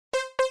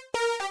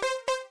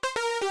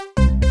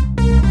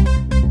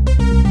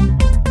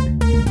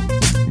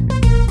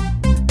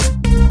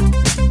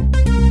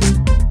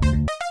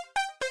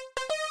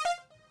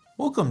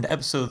Welcome to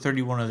episode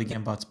 31 of the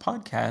Gambots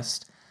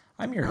podcast.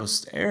 I'm your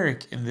host,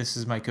 Eric, and this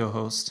is my co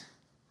host.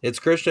 It's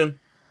Christian.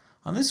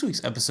 On this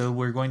week's episode,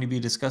 we're going to be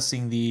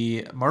discussing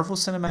the Marvel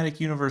Cinematic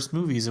Universe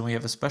movies, and we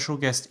have a special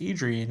guest,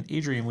 Adrian.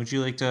 Adrian, would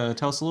you like to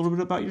tell us a little bit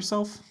about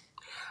yourself?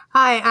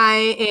 Hi,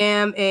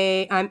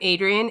 I'm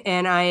Adrian,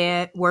 and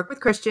I work with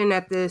Christian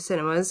at the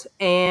cinemas.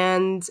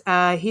 And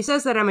he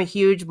says that I'm a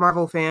huge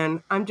Marvel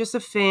fan. I'm just a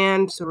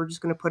fan, so we're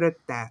just going to put it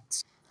at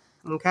that.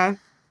 Okay.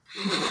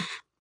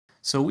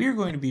 So we are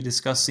going to be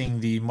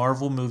discussing the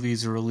Marvel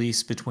movies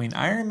released between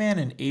Iron Man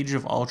and Age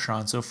of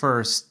Ultron. So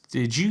first,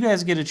 did you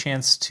guys get a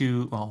chance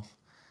to? What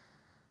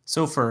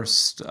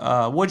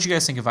did you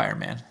guys think of Iron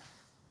Man?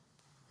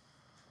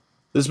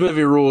 This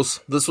movie rules.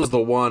 This was the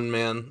one,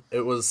 man.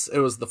 It was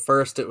the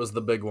first. It was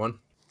the big one.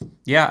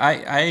 Yeah,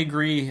 I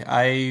agree.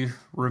 I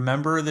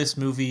remember this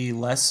movie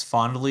less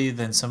fondly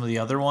than some of the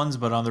other ones,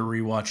 but on the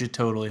rewatch, it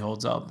totally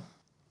holds up.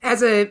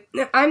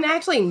 I'm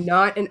actually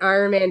not an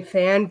Iron Man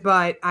fan,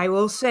 but I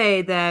will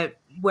say that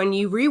when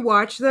you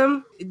rewatch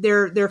them,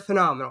 they're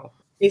phenomenal.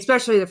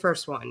 Especially the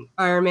first one,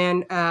 Iron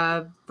Man,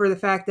 for the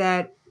fact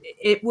that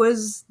it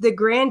was the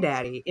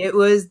granddaddy. It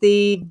was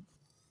the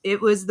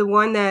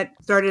one that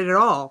started it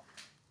all.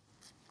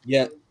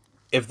 Yeah.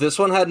 If this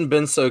one hadn't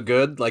been so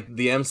good, like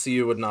the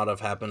MCU would not have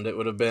happened. It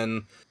would have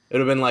been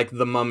like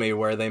The Mummy,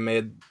 where they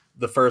made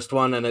the first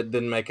one and it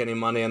didn't make any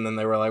money, and then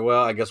they were like,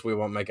 well, I guess we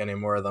won't make any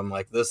more of them.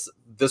 Like this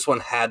one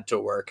had to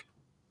work.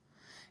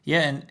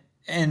 Yeah,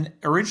 and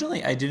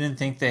originally I didn't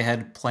think they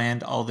had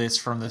planned all this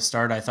from the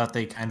start. I thought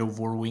they kind of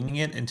were winging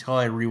it until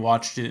I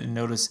rewatched it and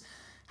noticed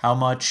how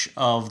much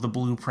of the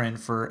blueprint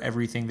for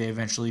everything they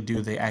eventually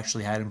do they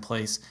actually had in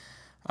place,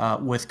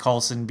 with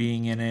Coulson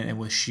being in it and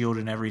with S.H.I.E.L.D.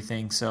 and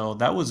everything. So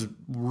that was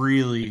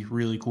really,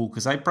 really cool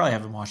because I probably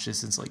haven't watched this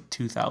since like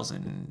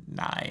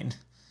 2009.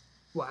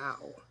 Wow.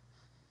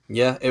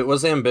 Yeah, it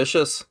was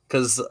ambitious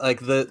because like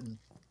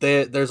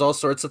there's all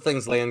sorts of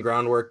things laying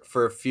groundwork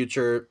for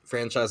future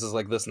franchises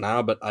like this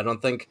now, but I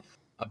don't think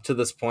up to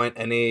this point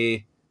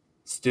any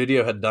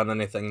studio had done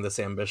anything this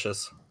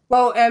ambitious.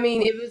 Well, I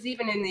mean, it was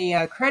even in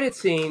the credit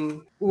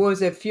scene.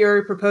 Was it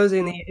Fury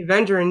proposing the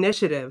Avenger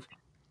Initiative?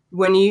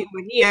 When he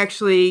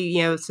actually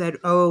said,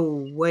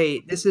 "Oh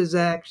wait, this is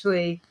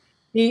actually,"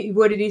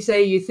 what did he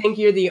say? You think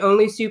you're the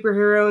only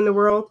superhero in the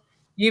world?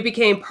 You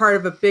became part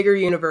of a bigger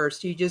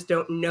universe. You just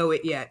don't know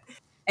it yet.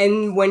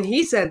 And when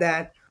he said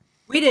that,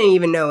 we didn't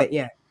even know it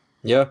yet.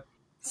 Yeah.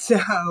 So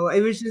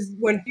it was just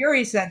when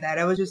Fury said that,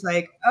 I was just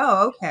like,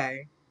 "Oh,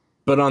 okay."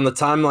 But on the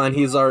timeline,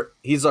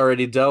 he's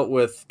already dealt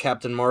with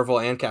Captain Marvel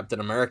and Captain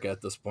America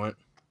at this point.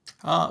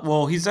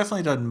 Well, he's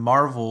definitely done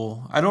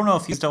Marvel. I don't know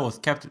if he's dealt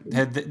with Captain.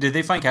 Did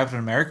they find Captain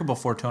America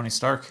before Tony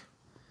Stark?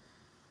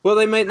 Well,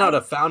 they may not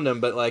have found him,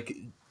 but like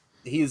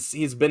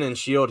he's been in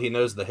S.H.I.E.L.D. He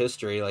knows the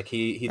history. Like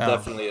he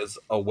definitely is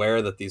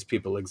aware that these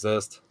people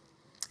exist.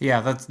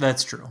 Yeah,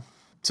 that's true.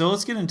 So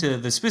let's get into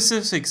the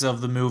specifics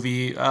of the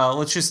movie.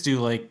 Let's just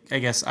do I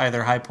guess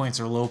either high points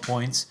or low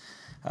points.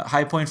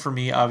 High point for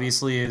me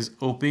obviously is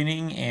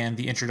opening and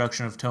the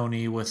introduction of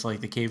Tony with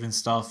the cave and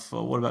stuff.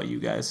 What about you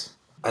guys?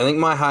 I think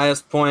my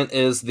highest point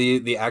is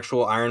the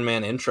actual Iron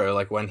Man intro,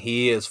 like when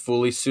he is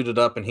fully suited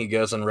up and he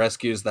goes and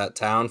rescues that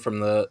town from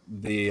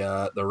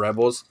the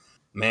rebels.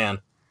 Man,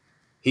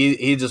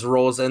 he just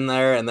rolls in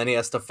there and then he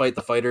has to fight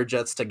the fighter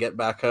jets to get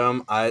back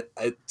home. I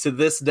to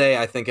this day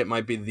I think it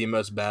might be the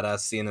most badass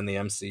scene in the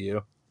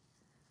MCU.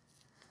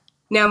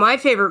 Now, my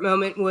favorite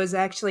moment was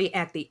actually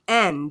at the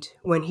end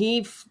when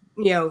he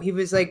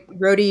was like,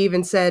 Rhodey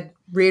even said,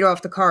 "Read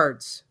off the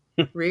cards."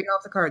 Read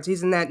off the cards.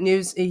 He's in that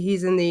news.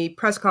 He's in the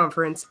press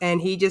conference,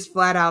 and he just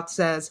flat out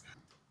says,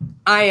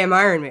 "I am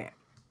Iron Man."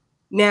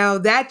 Now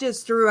that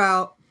just threw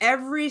out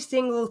every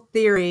single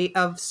theory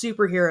of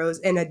superheroes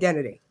and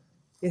identity.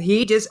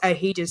 He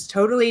just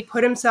totally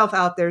put himself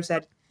out there,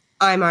 said,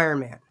 "I'm Iron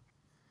Man,"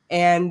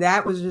 and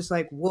that was just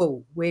like,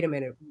 whoa, wait a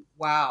minute,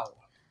 wow.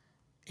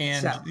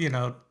 And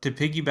to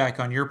piggyback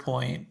on your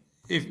point,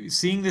 if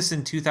seeing this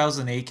in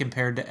 2008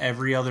 compared to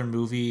every other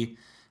movie,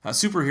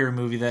 superhero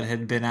movie that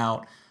had been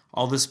out.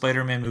 All the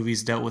Spider-Man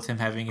movies dealt with him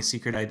having a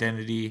secret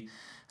identity.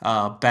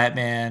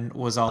 Batman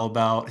was all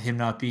about him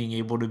not being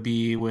able to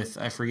be with,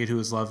 I forget who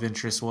his love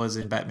interest was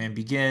in Batman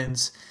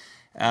Begins.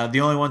 The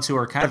only ones who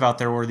are kind of out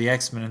there were the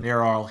X-Men, and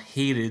they're all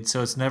hated.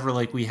 So it's never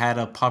like we had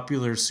a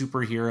popular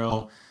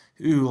superhero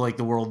who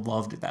the world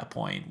loved at that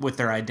point with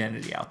their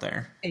identity out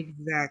there.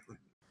 Exactly.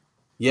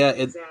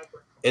 Yeah,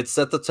 it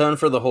set the tone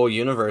for the whole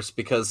universe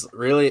because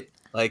really,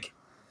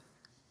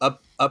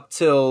 up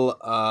till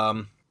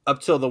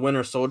the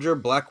Winter Soldier,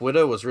 Black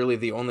Widow was really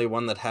the only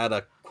one that had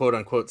a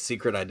quote-unquote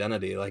secret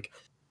identity. Like,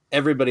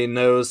 everybody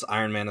knows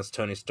Iron Man is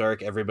Tony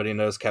Stark. Everybody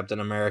knows Captain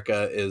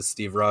America is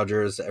Steve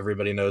Rogers.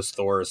 Everybody knows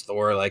Thor is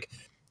Thor. Like,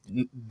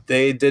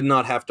 they did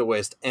not have to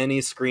waste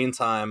any screen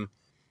time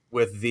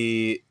with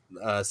the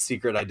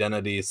secret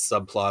identity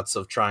subplots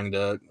of trying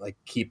to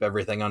keep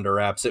everything under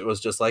wraps. It was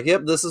just like,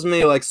 yep, this is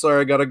me.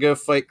 Sorry, I gotta go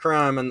fight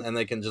crime, and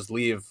they can just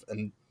leave.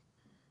 And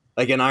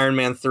like in Iron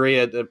Man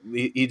 3,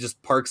 he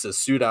just parks his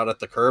suit out at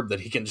the curb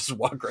that he can just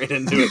walk right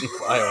into it and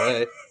fly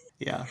away.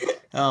 Yeah.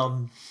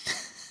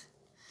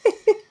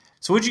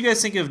 So what'd you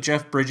guys think of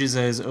Jeff Bridges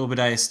as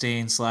Obadiah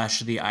Stane /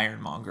 the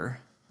Ironmonger?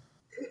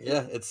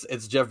 Yeah,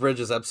 it's Jeff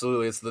Bridges,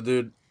 absolutely. It's the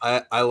dude.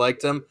 I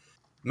liked him.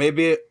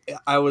 Maybe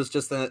I was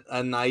just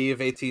a naive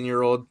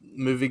 18-year-old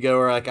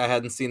moviegoer. Like, I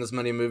hadn't seen as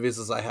many movies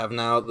as I have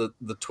now.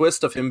 The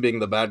twist of him being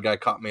the bad guy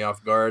caught me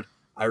off guard.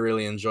 I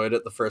really enjoyed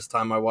it the first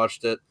time I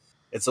watched it.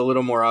 It's a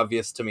little more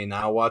obvious to me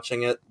now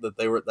watching it that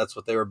that's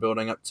what they were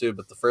building up to.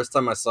 But the first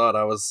time I saw it,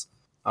 I was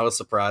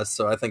surprised.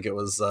 So I think it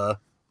was a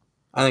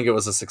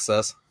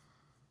success.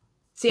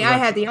 See, I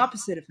had the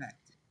opposite effect.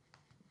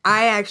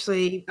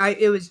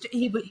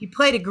 He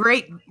played a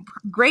great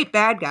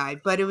bad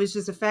guy, but it was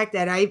just the fact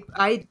that I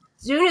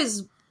as soon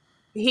as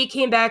he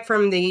came back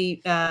from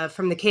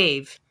the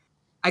cave,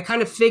 I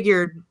kind of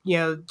figured,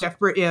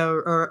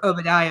 or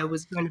Obadiah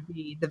was going to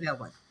be the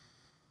villain.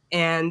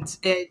 And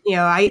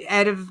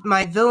out of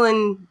my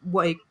villain,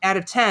 out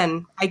of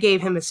 10, I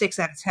gave him a 6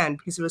 out of 10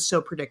 because it was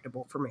so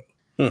predictable for me.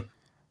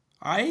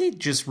 I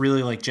just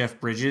really like Jeff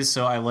Bridges,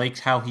 so I liked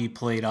how he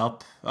played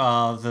up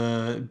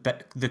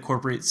the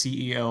corporate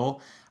CEO.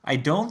 I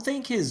don't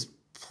think his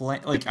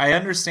plan, like, I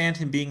understand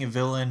him being a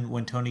villain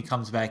when Tony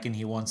comes back and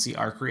he wants the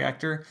arc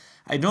reactor.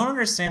 I don't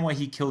understand why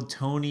he killed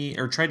Tony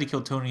or tried to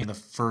kill Tony in the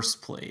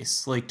first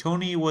place. Like,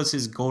 Tony was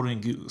his golden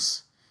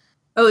goose.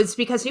 Oh, it's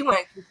because he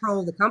wanted to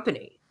control the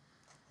company.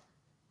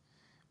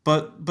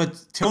 But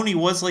Tony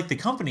was like the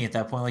company at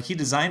that point. Like, he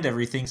designed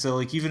everything, so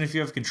like even if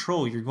you have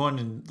control, you're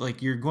going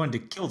to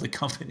kill the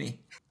company.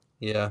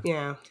 Yeah.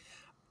 Yeah.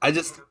 I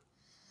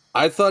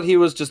thought he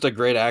was just a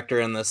great actor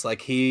in this.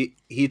 Like, he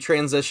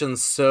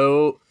transitions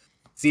so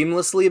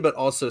seamlessly but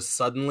also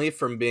suddenly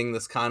from being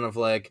this kind of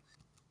like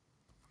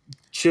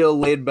chill,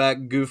 laid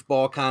back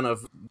goofball kind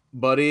of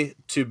buddy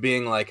to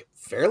being like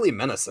fairly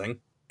menacing.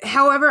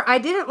 However, I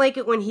didn't like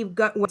it when he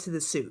went to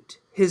the suit,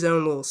 his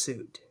own little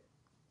suit.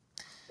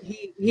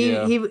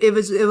 It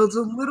was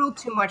a little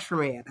too much for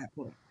me at that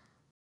point.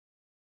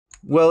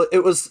 Well,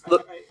 it was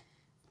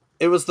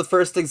the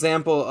first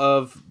example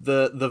of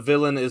the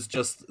villain is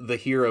just the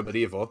hero but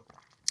evil.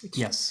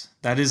 Yes,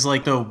 that is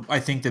like I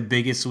think the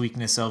biggest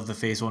weakness of the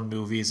Phase 1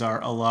 movies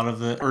are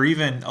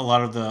even a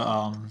lot of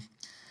the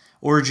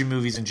origin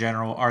movies in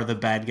general are the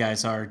bad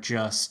guys are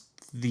just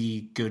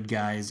the good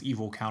guys'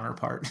 evil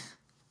counterpart.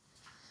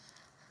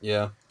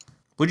 Yeah.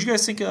 What'd you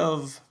guys think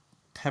of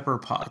Pepper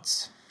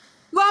Potts?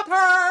 Love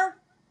her!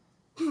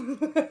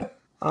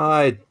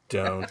 I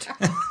don't.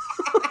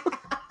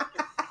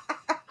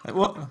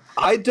 Well,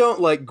 I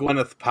don't like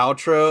Gwyneth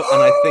Paltrow,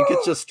 and I think it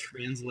just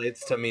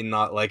translates to me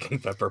not liking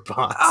Pepper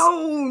Potts.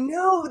 Oh,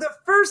 no. The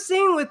first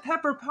scene with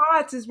Pepper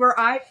Potts is where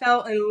I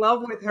fell in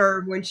love with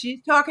her when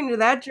she's talking to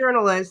that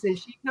journalist, and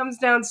she comes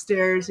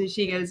downstairs and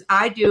she goes,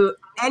 I do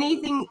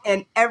anything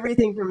and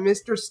everything from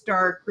Mr.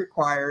 Stark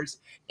requires,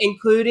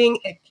 including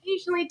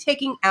occasionally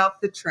taking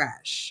out the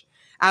trash.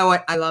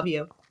 I love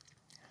you.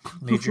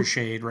 Major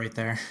shade right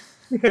there.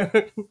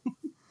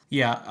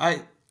 Yeah,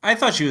 I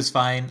thought she was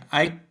fine.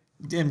 I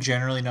am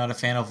generally not a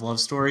fan of love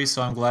stories,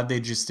 so I'm glad they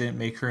just didn't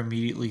make her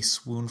immediately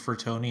swoon for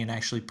Tony and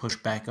actually push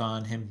back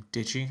on him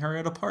ditching her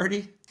at a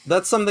party.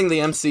 That's something the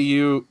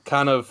MCU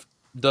kind of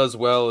does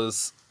well,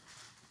 is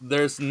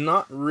there's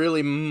not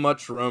really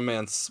much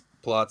romance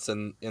plots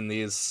in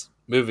these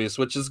movies,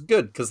 which is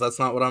good, because that's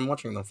not what I'm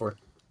watching them for.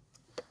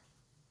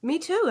 Me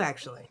too,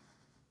 actually.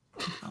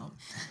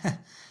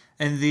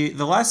 And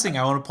the last thing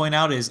I want to point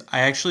out is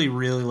I actually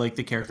really like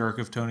the character arc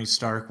of Tony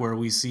Stark, where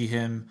we see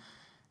him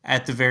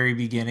at the very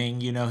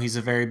beginning. You know, he's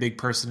a very big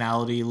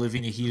personality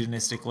living a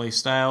hedonistic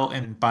lifestyle,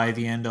 and by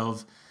the end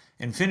of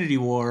Infinity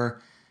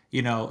War,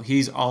 you know,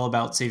 he's all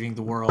about saving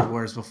the world,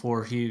 whereas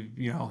before he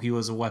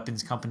was a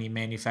weapons company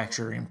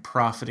manufacturer and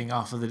profiting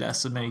off of the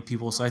deaths of many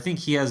people. So I think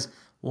he has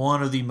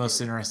one of the most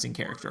interesting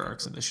character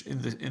arcs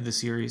in the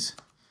series.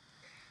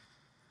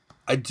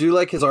 I do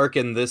like his arc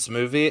in this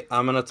movie.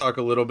 I'm going to talk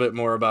a little bit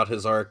more about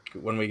his arc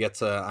when we get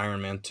to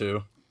Iron Man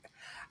 2.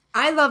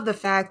 I love the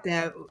fact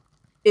that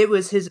it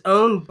was his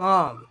own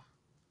bomb,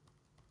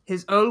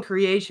 his own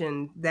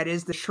creation, that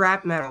is the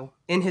shrapnel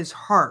in his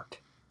heart.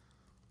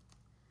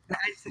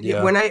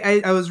 When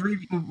I was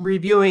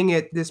reviewing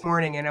it this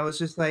morning, and I was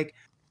just like,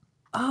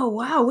 oh,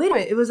 wow, wait a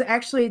minute. It was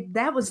actually,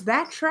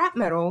 that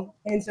shrapnel,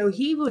 and so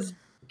he was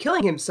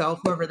killing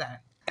himself over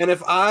that. And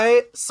if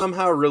I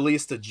somehow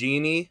released a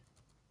genie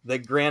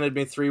that granted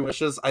me 3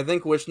 wishes, I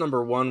think wish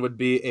number 1 would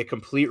be a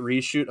complete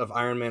reshoot of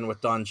Iron Man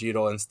with Don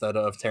Cheadle instead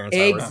of Terrence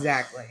Howard.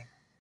 Exactly.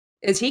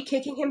 Is he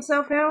kicking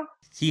himself now?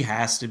 He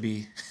has to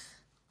be.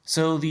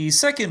 So the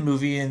second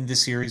movie in the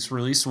series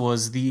released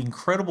was The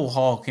Incredible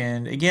Hulk,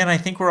 and again, I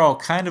think we're all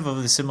kind of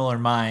the similar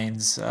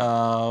minds.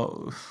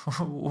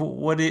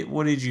 What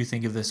did you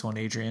think of this one,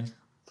 Adrian?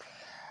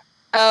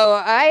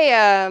 Oh,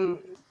 I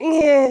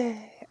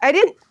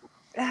didn't.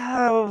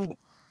 Oh,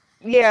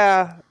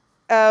 yeah.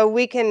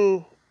 We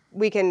can.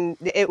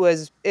 It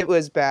was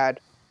bad.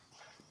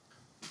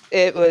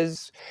 It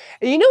was,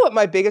 you know what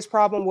my biggest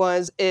problem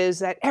was, is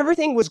that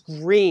everything was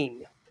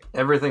green.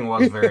 Everything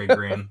was very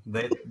green.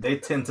 They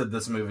tinted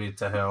this movie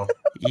to hell.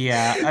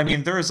 Yeah, I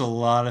mean, there's a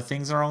lot of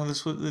things wrong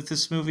with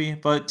this movie,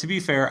 but to be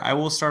fair, I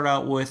will start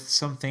out with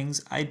some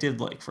things I did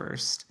like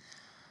first.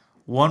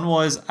 One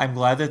was I'm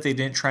glad that they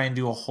didn't try and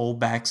do a whole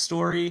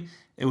backstory.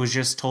 It was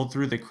just told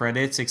through the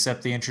credits,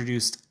 except they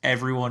introduced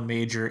everyone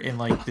major in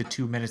like the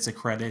 2 minutes of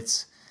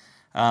credits.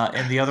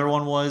 And the other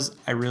one was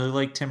I really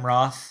liked Tim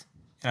Roth,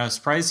 and I was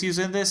surprised he was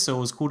in this, so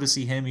it was cool to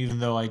see him, even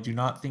though I do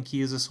not think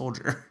he is a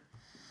soldier.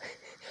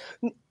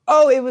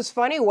 Oh, it was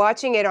funny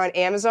watching it on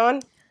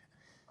Amazon,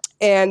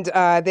 and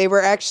they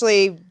were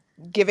actually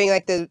giving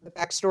like the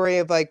backstory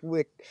of like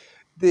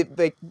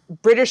the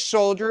British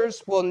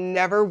soldiers will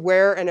never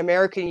wear an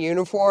American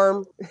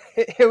uniform.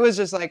 It was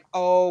just like,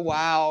 oh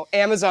wow,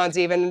 Amazon's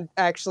even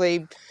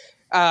actually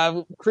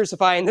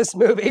crucifying this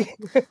movie.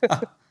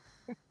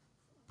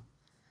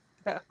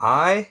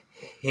 I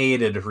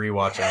hated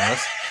rewatching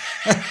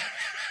this.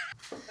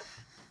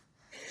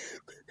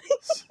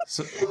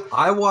 So,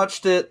 I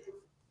watched it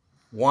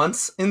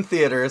once in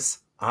theaters.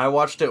 I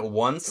watched it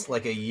once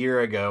like a year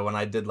ago when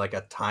I did like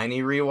a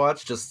tiny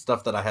rewatch, just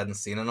stuff that I hadn't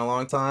seen in a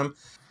long time.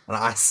 And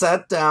I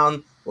sat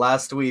down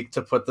last week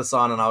to put this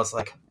on, and I was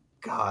like,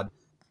 God,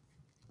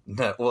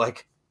 no,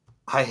 like,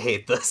 I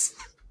hate this.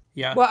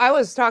 yeah. Well, I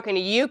was talking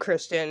to you,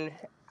 Christian.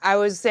 I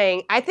was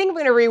saying, I think I'm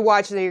going to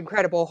rewatch The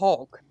Incredible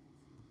Hulk.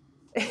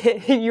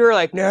 You were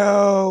like,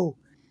 no.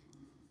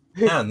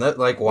 Yeah, and that,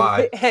 like,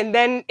 why? And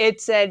then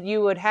it said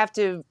you would have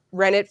to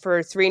rent it for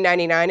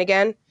 $3.99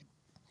 again.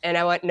 And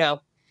I went,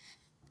 no.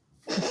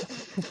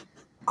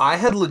 I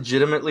had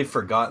legitimately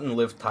forgotten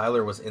Liv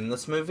Tyler was in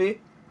this movie,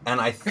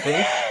 and I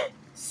think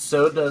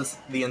so does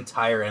the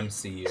entire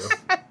MCU.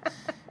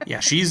 Yeah,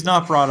 she's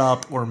not brought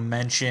up or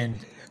mentioned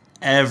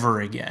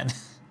ever again.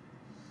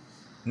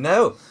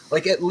 No,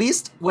 like at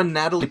least when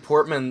Natalie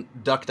Portman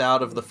ducked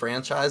out of the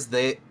franchise,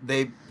 they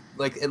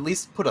like at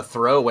least put a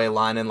throwaway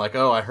line in, like,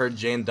 "Oh, I heard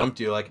Jane dumped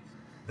you." Like,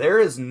 there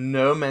is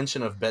no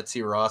mention of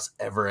Betsy Ross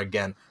ever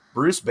again.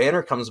 Bruce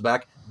Banner comes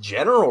back.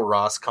 General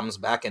Ross comes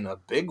back in a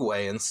big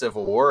way in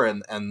Civil War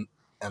and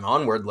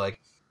onward.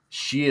 Like,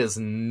 she is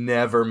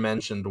never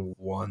mentioned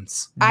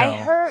once. No.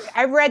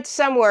 I read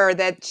somewhere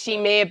that she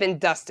may have been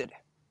dusted.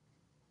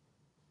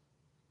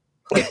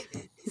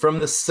 Like, from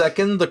the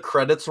second the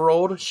credits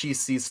rolled, she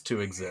ceased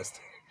to exist.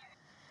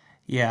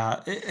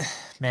 Yeah,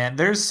 man,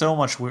 there's so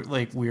much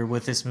weird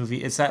with this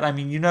movie. It's that, I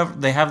mean,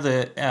 they have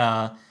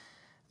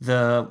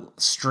the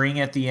string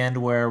at the end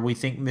where we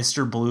think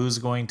Mr. Blue is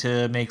going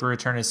to make a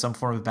return as some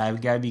form of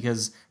bad guy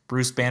because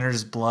Bruce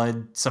Banner's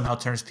blood somehow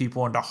turns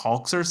people into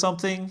Hulks or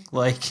something.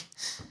 Like,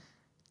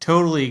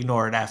 totally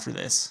ignore it after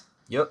this.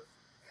 Yep.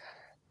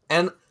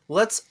 And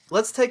let's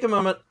take a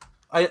moment.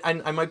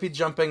 I might be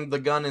jumping the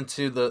gun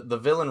into the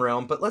villain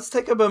realm, but let's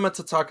take a moment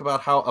to talk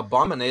about how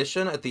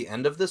Abomination at the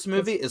end of this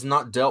movie is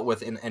not dealt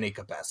with in any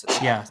capacity.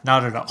 Yeah,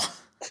 not at all.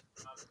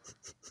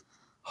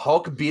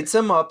 Hulk beats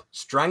him up,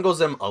 strangles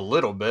him a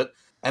little bit,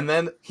 and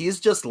then he's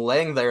just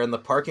laying there in the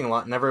parking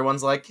lot, and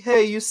everyone's like,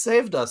 "Hey, you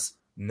saved us."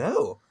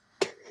 No.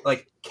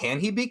 Like, can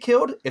he be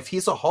killed? If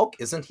he's a Hulk,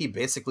 isn't he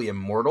basically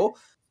immortal?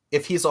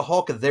 If he's a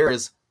Hulk, there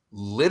is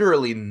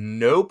literally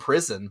no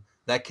prison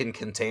that can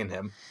contain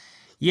him.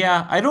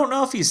 Yeah, I don't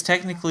know if he's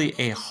technically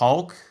a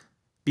Hulk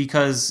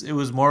because it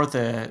was more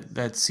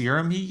that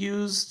serum he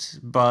used,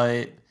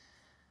 but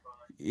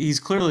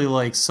he's clearly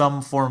like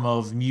some form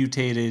of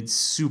mutated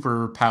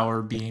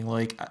superpower being.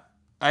 Like,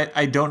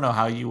 I don't know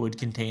how you would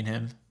contain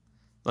him.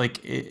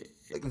 Like,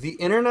 the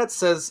internet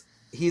says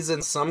he's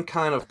in some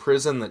kind of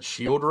prison that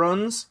S.H.I.E.L.D.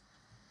 runs,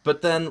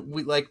 but then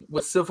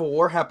with Civil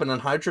War happened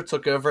and Hydra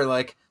took over,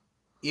 like,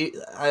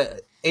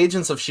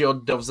 Agents of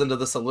S.H.I.E.L.D. delves into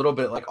this a little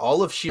bit. Like,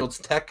 all of S.H.I.E.L.D.'s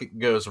tech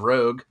goes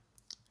rogue.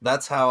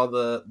 That's how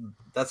the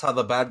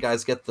bad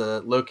guys get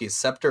the Loki's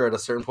scepter at a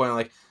certain point.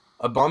 Like,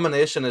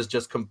 Abomination is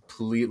just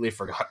completely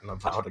forgotten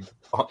about,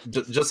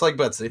 just like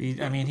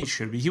Betsy. I mean, he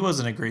should be. He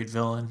wasn't a great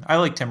villain. I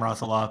like Tim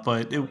Roth a lot,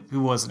 but he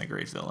wasn't a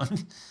great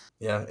villain.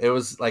 Yeah, it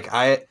was like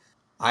I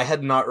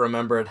had not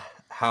remembered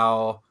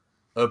how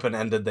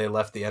open-ended they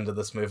left the end of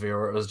this movie,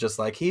 where it was just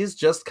like he's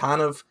just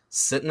kind of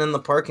sitting in the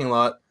parking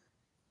lot.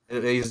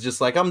 He's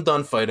just like, I'm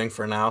done fighting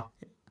for now,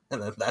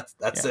 and that's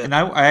it. And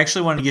I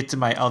actually want to get to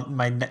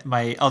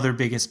my other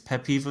biggest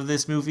pet peeve of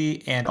this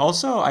movie, and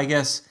also I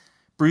guess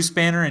Bruce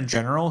Banner in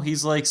general.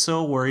 He's like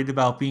so worried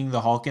about being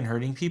the Hulk and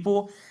hurting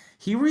people.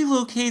 He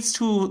relocates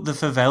to the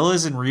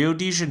favelas in Rio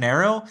de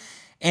Janeiro,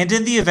 and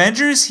in the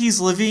Avengers, he's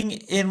living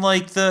in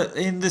like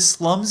in the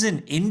slums in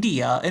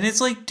India, and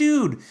it's like,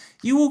 dude,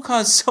 you will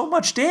cause so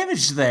much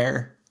damage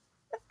there.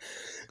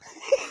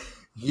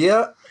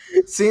 Yeah,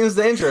 seems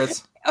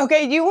dangerous.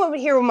 Okay, do you want to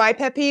hear what my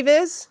pet peeve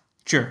is?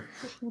 Sure.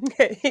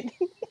 Okay.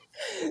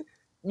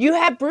 You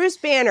have Bruce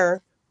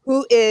Banner,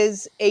 who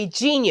is a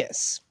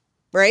genius,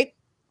 right?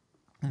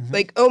 Mm-hmm.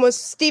 Like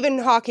almost Stephen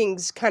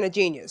Hawking's kind of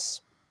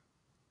genius.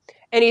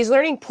 And he's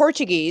learning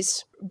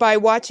Portuguese by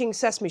watching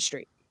Sesame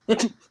Street.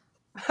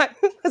 I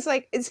was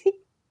like, is he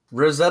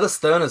Rosetta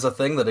Stone is a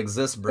thing that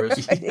exists,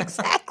 Bruce.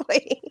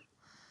 Exactly.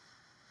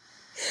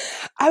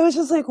 I was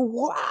just like,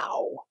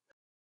 wow.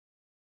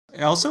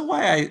 Also,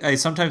 why I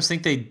sometimes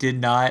think they did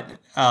not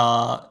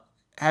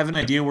have an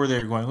idea where they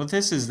were going with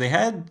this is they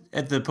had,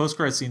 at the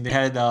post-credit scene, they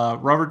had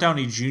Robert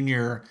Downey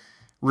Jr.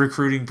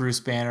 recruiting Bruce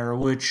Banner,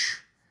 which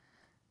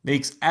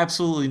makes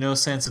absolutely no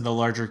sense in the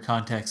larger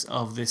context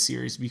of this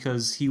series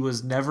because he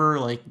was never,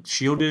 like,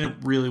 Shield didn't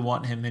really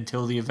want him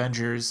until the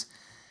Avengers,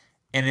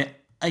 and it,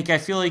 like, I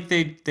feel like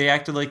they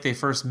acted like they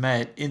first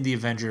met in the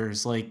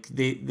Avengers, like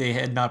they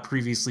had not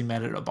previously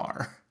met at a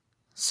bar.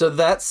 So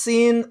that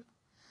scene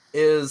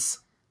is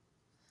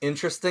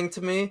interesting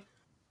to me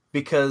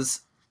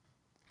because,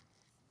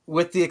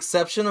 with the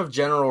exception of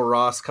General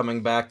Ross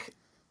coming back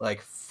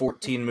like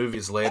 14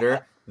 movies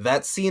later,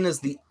 that scene is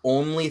the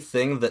only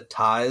thing that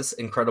ties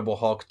Incredible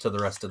Hulk to the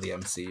rest of the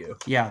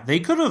MCU. Yeah, they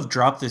could have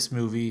dropped this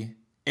movie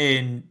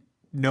and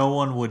no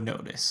one would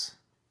notice.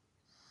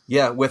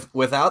 Yeah,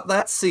 without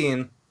that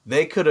scene,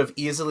 they could have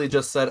easily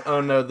just said,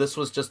 "Oh no, this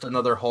was just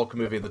another Hulk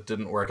movie that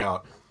didn't work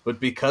out." But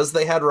because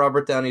they had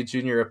Robert Downey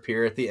Jr.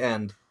 appear at the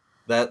end,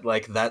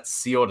 that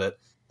sealed it.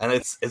 And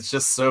it's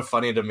just so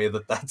funny to me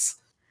that that's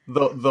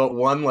the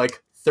one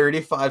like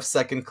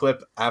 35-second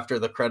clip after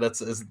the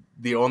credits is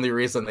the only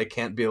reason they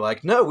can't be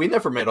like, "No, we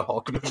never made a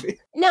Hulk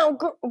movie." Now,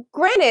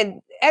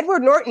 granted,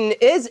 Edward Norton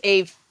is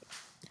a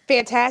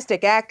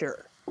fantastic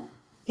actor.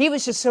 He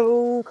was just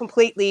so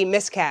completely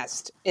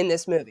miscast in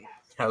this movie.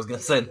 I was gonna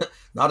say,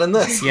 not in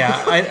this.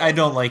 Yeah, I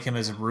don't like him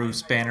as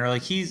Bruce Banner.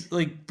 He's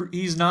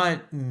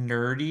not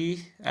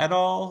nerdy at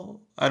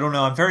all. I don't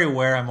know. I'm very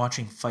aware I'm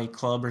watching Fight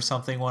Club or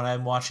something when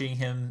I'm watching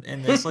him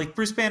in this. Like,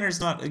 Bruce Banner's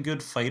not a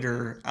good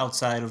fighter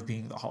outside of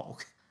being the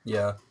Hulk.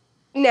 Yeah.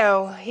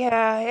 No,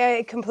 yeah,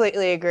 I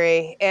completely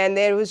agree. And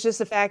it was just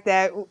the fact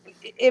that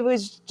it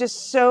was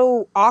just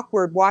so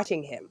awkward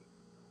watching him.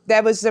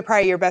 That was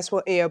probably your best way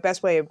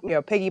of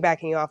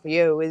piggybacking off of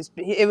you.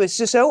 It was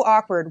just so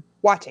awkward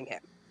watching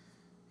him.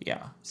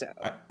 Yeah. So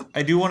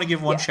I do want to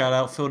give one shout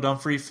out. Phil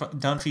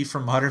Dunphy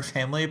from Modern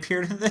Family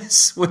appeared in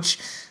this, which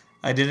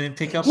I didn't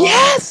pick up on.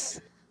 Yes!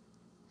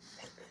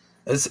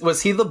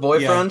 Was he the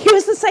boyfriend? Yeah. He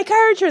was the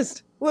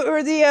psychiatrist.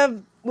 Or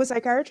the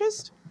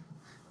psychiatrist?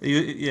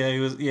 He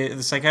was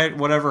the psychiatrist,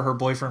 whatever her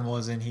boyfriend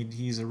was, and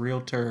he's a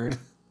real turd.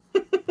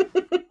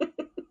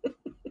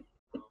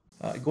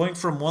 Going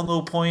from one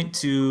low point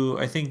to,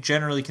 I think,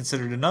 generally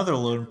considered another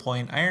low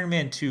point, Iron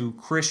Man 2,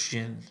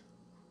 Christian,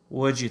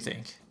 what'd you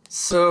think?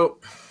 So,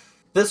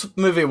 this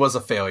movie was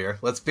a failure.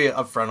 Let's be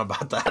upfront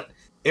about that.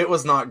 It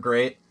was not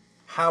great.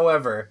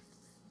 However,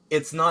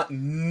 it's not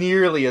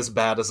nearly as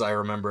bad as I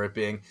remember it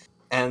being.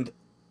 And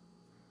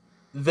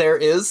there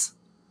is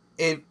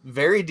a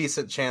very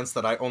decent chance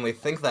that I only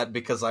think that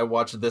because I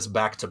watched this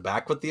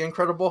back-to-back with The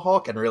Incredible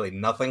Hulk, and really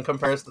nothing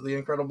compares to The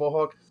Incredible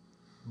Hulk.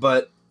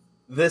 But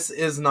this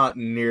is not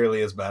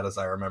nearly as bad as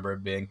I remember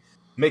it being.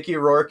 Mickey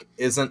Rourke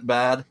isn't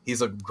bad.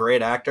 He's a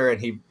great actor,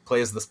 and he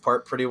plays this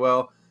part pretty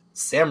well.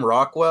 Sam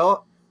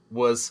Rockwell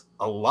was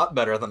a lot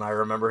better than I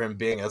remember him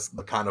being as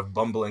the kind of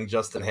bumbling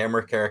Justin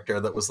Hammer character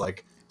that was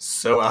like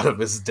so out of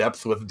his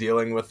depth with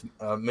dealing with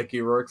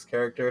Mickey Rourke's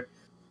character.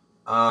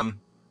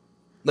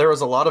 There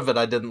was a lot of it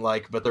I didn't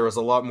like, but there was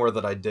a lot more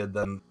that I did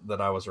than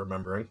that I was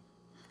remembering.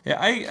 Yeah,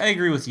 I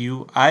agree with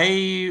you.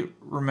 I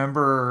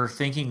remember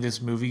thinking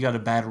this movie got a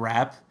bad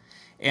rap,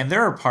 and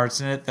there are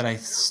parts in it that I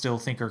still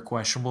think are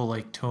questionable,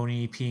 like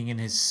Tony peeing in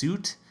his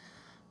suit.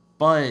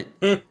 But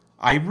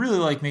I really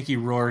like Mickey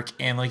Rourke,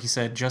 and like you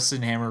said,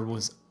 Justin Hammer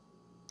was,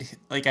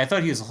 like, I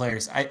thought he was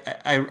hilarious.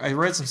 I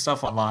read some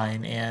stuff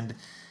online, and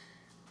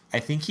I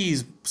think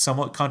he's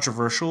somewhat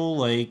controversial.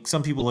 Like,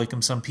 some people like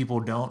him, some people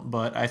don't.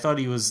 But I thought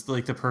he was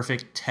like the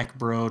perfect tech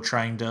bro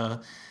trying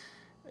to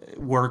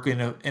work in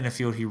a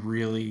field he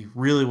really,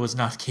 really was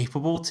not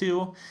capable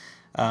to.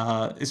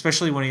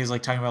 Especially when he was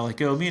like talking about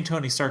like, oh, me and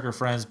Tony Stark are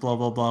friends, blah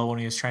blah blah. When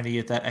he was trying to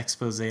get that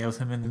expose of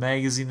him in the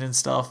magazine and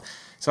stuff.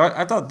 So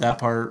I thought that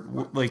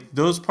part, like,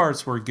 those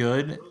parts were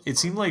good. It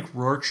seemed like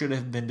Rourke should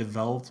have been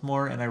developed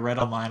more, and I read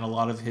online a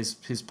lot of his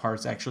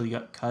parts actually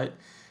got cut.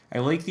 I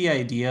like the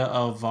idea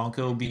of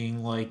Vanko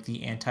being like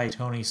the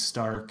anti-Tony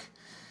Stark,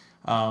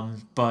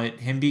 but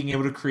him being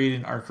able to create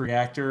an arc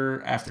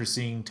reactor after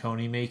seeing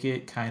Tony make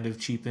it kind of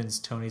cheapens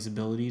Tony's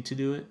ability to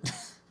do it.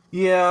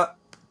 Yeah,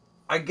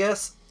 I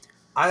guess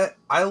I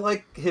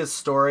like his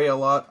story a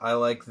lot. I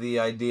like the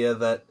idea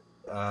that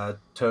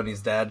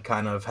Tony's dad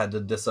kind of had to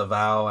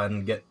disavow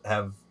and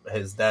have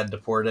his dad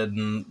deported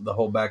and the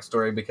whole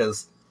backstory,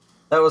 because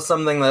that was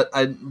something that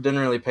I didn't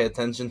really pay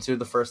attention to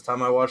the first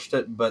time I watched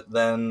it. But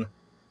then,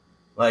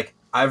 like,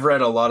 I've read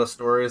a lot of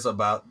stories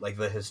about like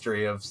the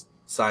history of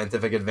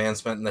scientific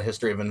advancement and the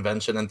history of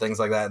invention and things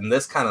like that, and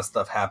this kind of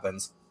stuff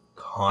happens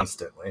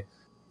constantly.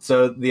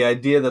 So the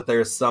idea that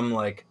there's some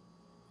like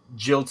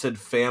jilted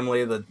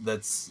family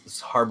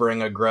that's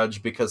harboring a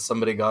grudge because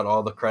somebody got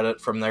all the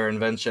credit from their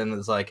invention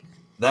is like,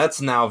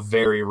 that's now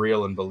very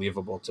real and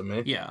believable to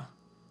me. Yeah.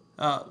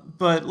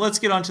 But let's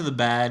get on to the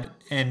bad.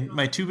 And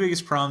my two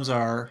biggest problems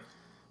are,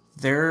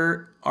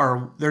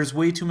 there's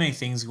way too many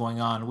things going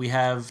on. We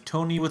have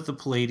Tony with the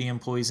palladium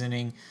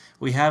poisoning.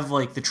 We have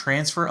like the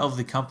transfer of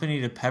the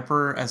company to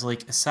Pepper as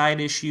like a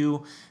side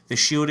issue. The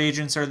Shield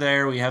agents are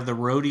there. We have the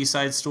Rhodey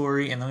side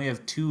story, and then we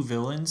have two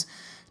villains.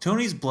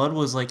 Tony's blood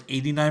was like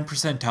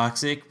 89%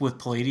 toxic with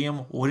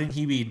palladium. Wouldn't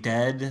he be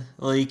dead?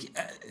 Like,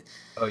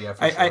 Oh yeah,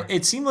 for sure.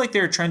 it seemed like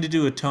they were trying to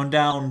do a toned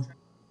down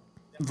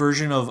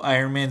version of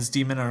Iron Man's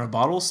Demon in a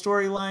Bottle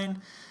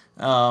storyline,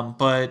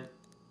 but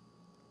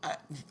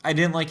I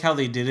didn't like how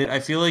they did it. I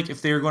feel like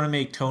if they were going to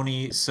make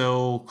Tony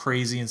so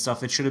crazy and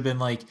stuff, it should have been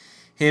like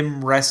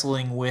him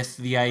wrestling with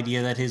the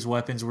idea that his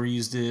weapons were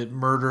used to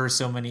murder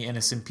so many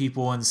innocent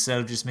people instead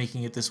of just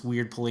making it this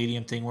weird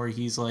palladium thing where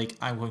he's like,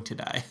 I'm going to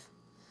die.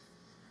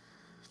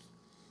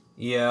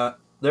 Yeah,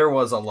 there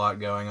was a lot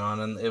going on,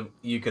 and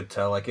you could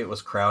tell like it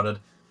was crowded.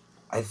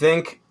 I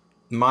think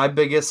my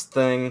biggest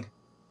thing,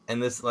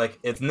 and this like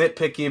it's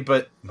nitpicky,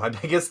 but my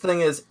biggest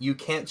thing is you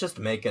can't just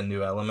make a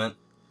new element.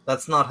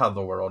 That's not how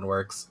the world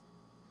works.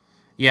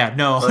 Yeah,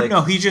 no, Like-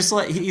 no. He's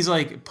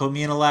like, put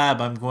me in a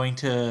lab. I'm going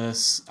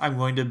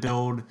to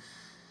build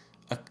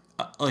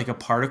like a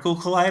particle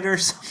collider or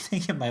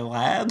something in my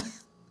lab.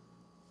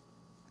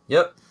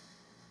 Yep.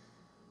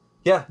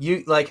 Yeah,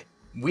 you like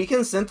we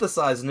can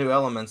synthesize new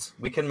elements.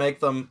 We can make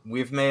them.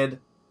 We've made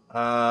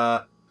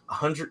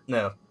 100.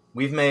 No,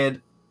 we've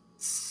made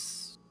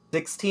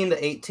 16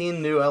 to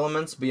 18 new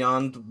elements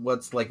beyond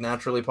what's like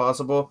naturally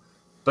possible.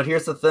 But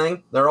here's the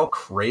thing: they're all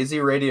crazy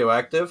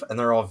radioactive, and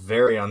they're all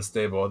very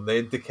unstable.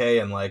 They decay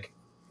in like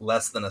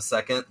less than a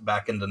second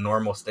back into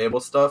normal stable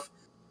stuff.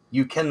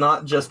 You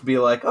cannot just be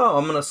like, oh,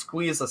 I'm gonna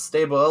squeeze a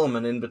stable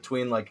element in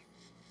between like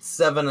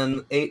 7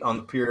 and 8 on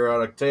the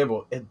periodic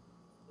table. It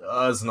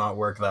does not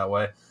work that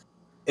way.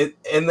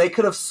 And they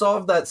could have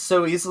solved that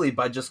so easily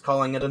by just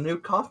calling it a new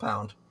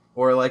compound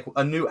or like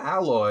a new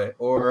alloy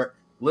or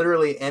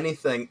literally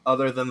anything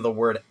other than the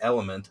word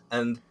element,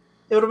 and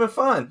it would have been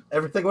fine.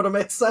 Everything would have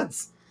made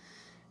sense.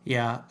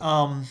 Yeah.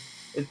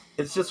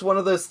 It's just one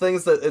of those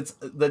things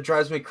that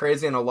drives me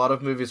crazy in a lot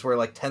of movies where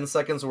like 10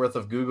 seconds worth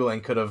of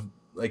Googling could have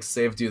like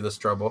saved you this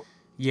trouble.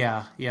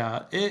 Yeah.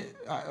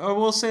 I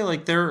will say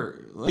like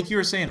like you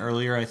were saying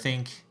earlier, I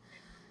think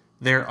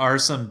there are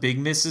some big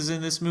misses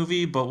in this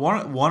movie, but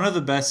one of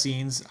the best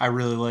scenes I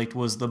really liked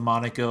was the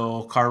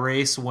Monaco car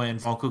race when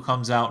Funko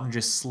comes out and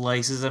just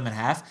slices them in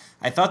half.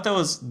 I thought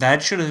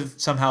that should have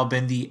somehow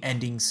been the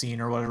ending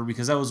scene or whatever,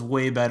 because that was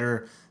way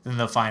better than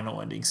the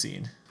final ending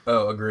scene.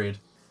 Oh, agreed.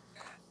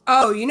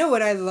 Oh, you know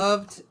what I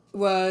loved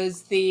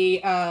was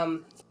the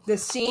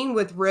scene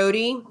with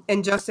Rhodey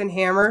and Justin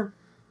Hammer,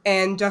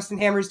 and Justin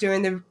Hammer's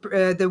doing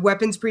the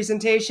weapons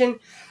presentation.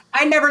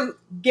 I never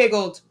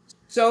giggled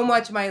so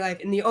much in my life,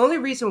 and the only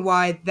reason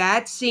why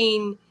that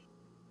scene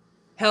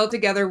held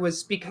together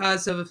was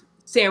because of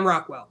Sam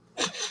Rockwell.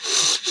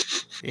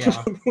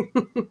 Yeah.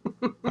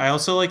 I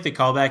also like the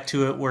callback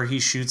to it where he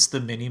shoots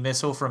the mini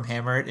missile from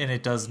Hammer and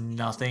it does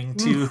nothing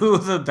to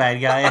the bad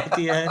guy at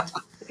the end.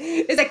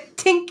 It's like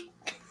tink.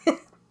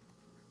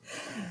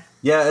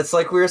 Yeah, it's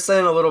like we were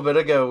saying a little bit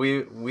ago.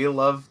 We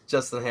love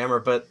Justin Hammer,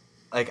 but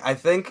like I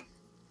think,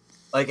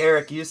 like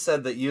Eric, you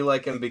said that you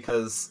like him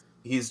because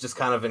he's just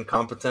kind of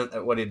incompetent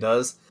at what he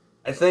does.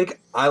 I think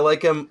I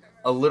like him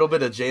a little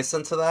bit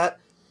adjacent to that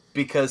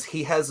because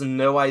he has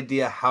no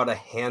idea how to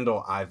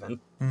handle Ivan.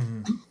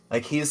 Mm-hmm.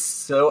 Like he's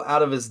so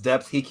out of his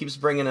depth. He keeps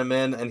bringing him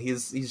in, and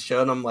he's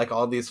showing him like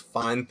all these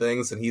fine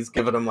things, and he's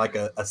giving him like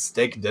a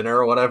steak dinner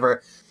or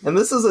whatever. And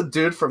this is a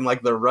dude from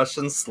like the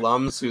Russian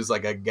slums who's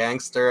like a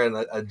gangster and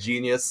a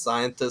genius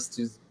scientist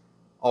who's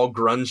all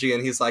grungy,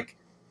 and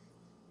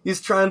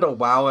he's trying to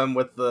wow him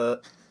with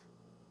the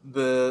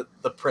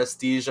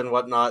prestige and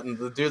whatnot, and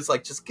the dude's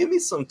like, just give me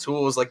some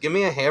tools, like give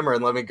me a hammer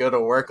and let me go to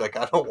work. Like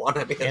I don't want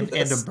any of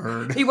this. And a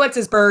bird. He wants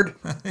his bird.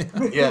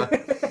 Yeah,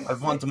 I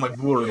want my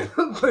bird.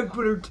 My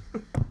bird.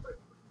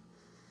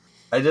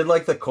 I did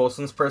like that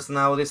Coulson's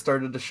personality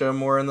started to show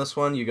more in this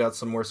one. You got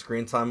some more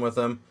screen time with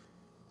him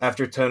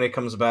after Tony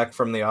comes back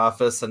from the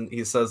office and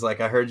he says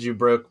like, I heard you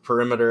broke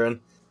perimeter,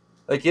 and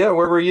like, yeah,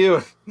 where were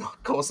you?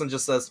 Coulson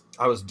just says,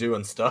 I was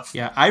doing stuff.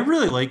 Yeah, I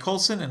really like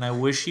Coulson, and I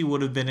wish he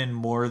would have been in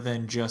more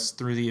than just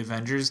through the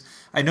Avengers.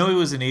 I know he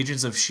was in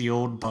Agents of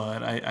S.H.I.E.L.D.,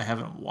 but I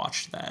haven't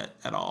watched that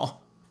at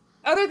all.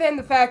 Other than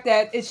the fact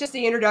that it's just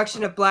the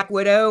introduction of Black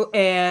Widow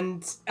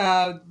and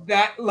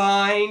that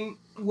line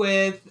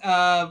with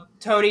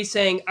Tony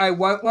saying, I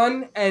want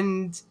one.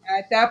 And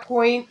at that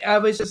point, I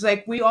was just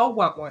like, we all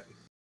want one.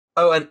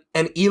 Oh,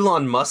 and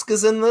Elon Musk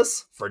is in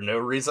this for no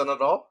reason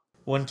at all.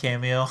 One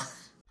cameo.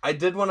 I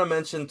did want to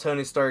mention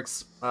Tony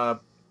Stark's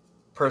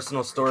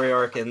personal story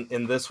arc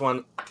in this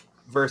one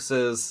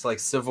versus like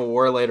Civil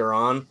War later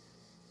on,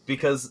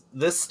 because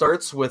this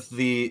starts with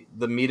the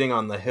meeting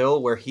on the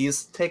hill where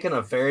he's taken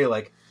a very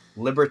like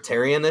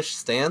libertarianish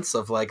stance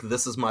of like,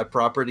 this is my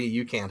property,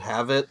 you can't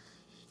have it.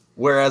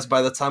 Whereas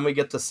by the time we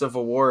get to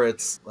Civil War,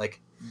 it's like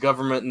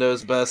government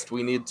knows best.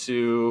 We need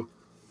to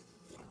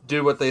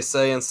do what they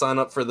say and sign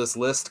up for this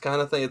list kind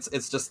of thing.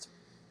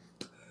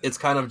 It's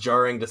kind of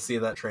jarring to see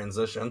that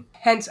transition.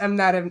 Hence, I'm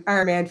not an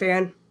Iron Man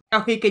fan.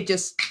 how he could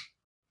just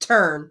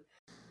turn.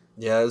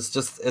 Yeah,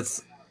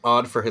 it's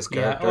odd for his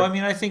character. Yeah, well, I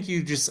mean, I think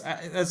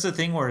that's the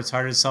thing where it's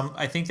hard.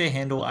 I think they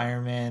handle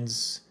Iron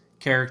Man's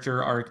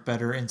character arc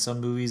better in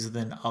some movies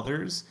than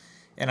others,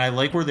 and I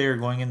like where they are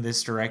going in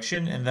this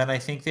direction. And then I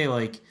think they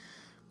like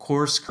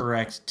course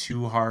correct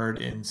too hard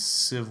in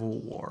Civil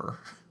War.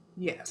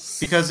 Yes,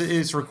 because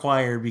it's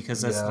required,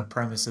 because that's the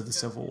premise of the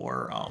Civil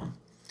War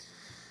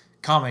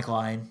comic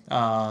line.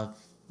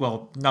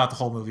 Well, not the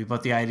whole movie,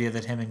 but the idea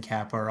that him and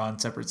Cap are on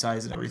separate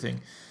sides and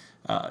everything.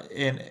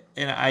 And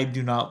I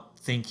do not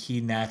think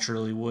he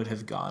naturally would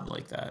have gone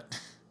like that.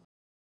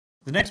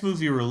 The next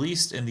movie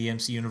released in the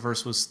MC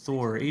universe was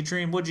Thor.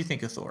 Adrian, what did you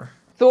think of Thor?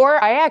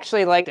 Thor, I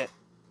actually liked it.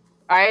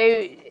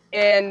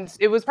 And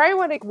it was probably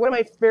one of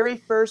my very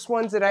first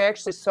ones that I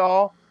actually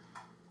saw,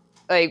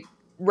 like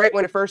right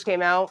when it first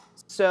came out.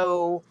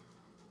 So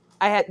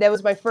that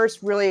was my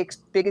first really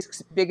big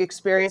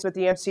experience with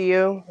the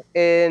MCU,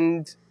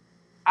 and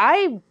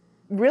I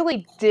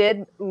really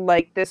did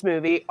like this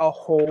movie a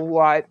whole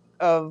lot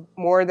of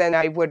more than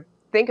I would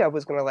think I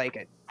was going to like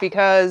it,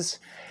 because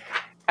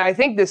I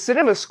think the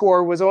cinema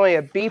score was only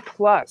a B+,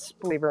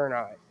 believe it or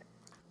not.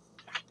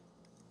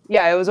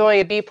 Yeah, it was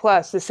only a B+.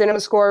 The cinema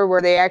score,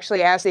 where they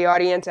actually asked the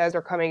audience as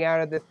they're coming out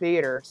of the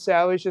theater. So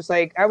I was just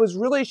like, I was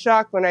really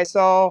shocked when I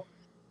saw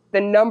the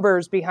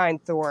numbers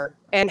behind Thor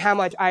and how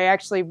much I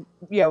actually,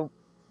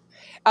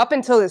 up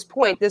until this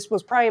point, this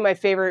was probably my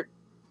favorite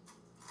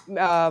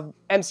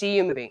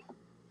MCU movie.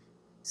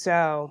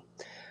 So,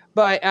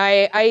 but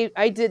I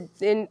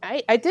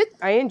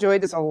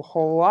enjoyed this a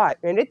whole lot,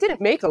 and it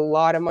didn't make a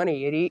lot of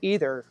money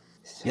either.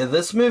 Yeah,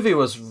 this movie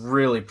was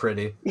really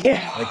pretty.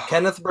 Yeah. Like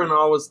Kenneth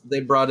Branagh they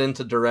brought in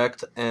to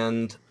direct,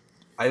 and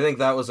I think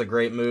that was a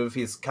great move.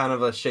 He's kind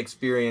of a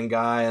Shakespearean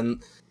guy,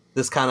 and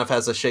this kind of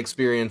has a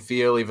Shakespearean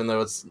feel, even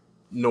though it's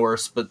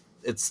Norse, but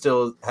it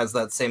still has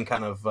that same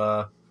kind of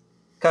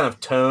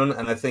tone,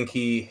 and I think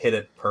he hit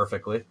it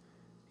perfectly.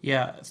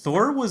 Yeah,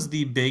 Thor was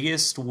the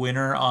biggest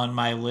winner on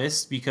my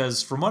list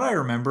because from what I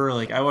remember,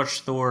 like I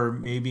watched Thor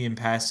maybe in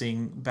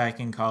passing back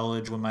in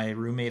college when my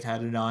roommate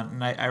had it on,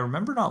 and I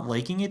remember not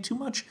liking it too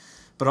much,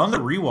 but on the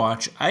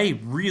rewatch,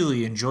 I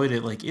really enjoyed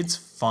it. Like, it's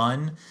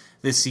fun.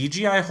 The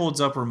CGI holds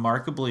up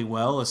remarkably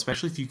well,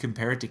 especially if you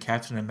compare it to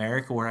Captain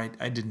America, where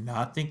I did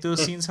not think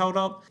those scenes held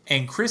up.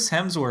 And Chris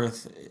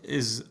Hemsworth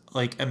is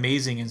like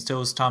amazing, and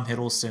so is Tom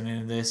Hiddleston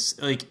in this.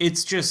 Like,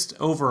 it's just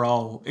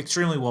overall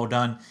extremely well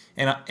done.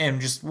 And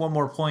just one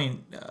more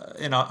point,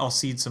 and I'll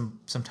cede some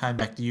time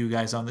back to you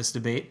guys on this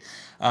debate.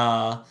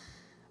 I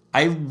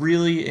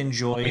really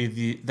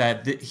enjoy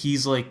that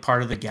he's like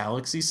part of the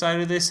galaxy side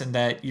of this, and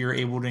that you're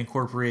able to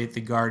incorporate the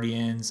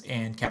Guardians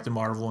and Captain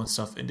Marvel and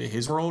stuff into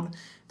his world.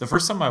 The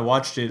first time I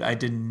watched it, I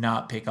did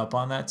not pick up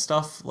on that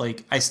stuff.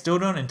 Like, I still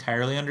don't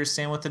entirely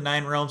understand what the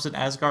 9 realms in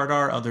Asgard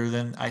are, other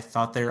than I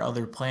thought they're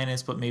other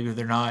planets, but maybe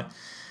they're not.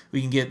 We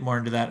can get more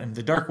into that in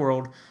the Dark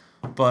World.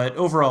 But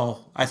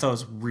overall, I thought it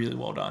was really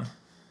well done.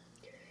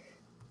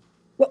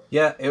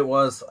 Yeah, it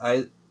was.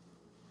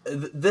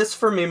 This,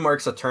 for me,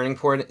 marks a turning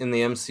point in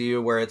the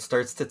MCU where it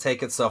starts to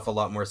take itself a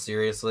lot more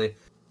seriously.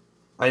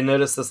 I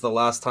noticed this the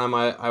last time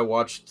I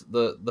watched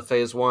the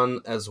Phase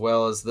 1 as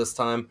well as this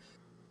time.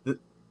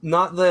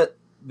 Not that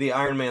the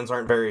Iron Mans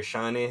aren't very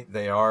shiny,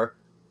 they are,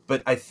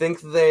 but I think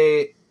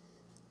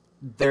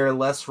they're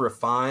less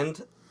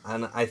refined,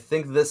 and I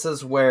think this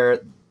is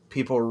where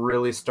people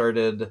really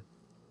started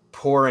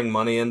pouring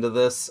money into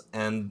this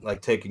and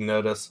like taking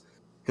notice,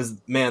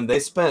 because man, they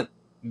spent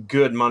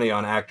good money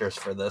on actors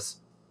for this.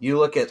 You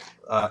look at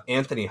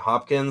Anthony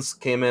Hopkins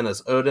came in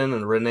as Odin,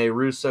 and Rene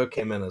Russo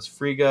came in as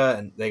Frigga,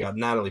 and they got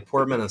Natalie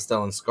Portman and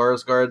Stellan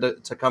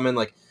Skarsgård to come in.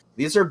 Like,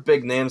 these are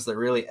big names that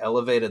really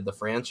elevated the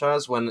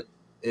franchise when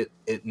it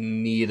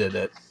needed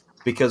it.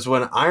 Because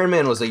when Iron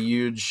Man was a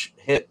huge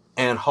hit,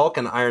 and Hulk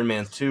and Iron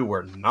Man 2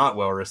 were not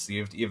well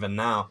received even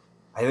now,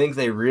 I think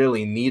they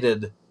really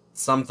needed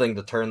something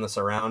to turn this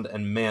around,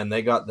 and man,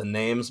 they got the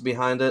names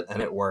behind it,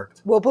 and it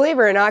worked. Well, believe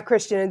it or not,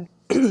 Christian,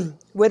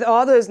 with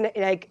all those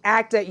like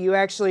act that you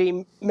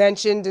actually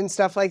mentioned and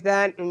stuff like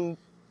that, and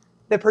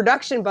the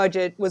production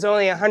budget was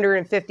only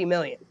 $150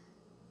 million.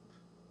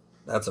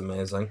 That's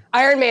amazing.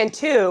 Iron Man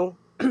 2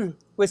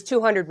 was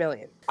 $200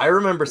 million. I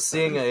remember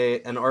seeing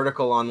an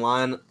article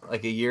online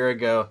like a year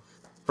ago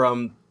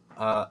from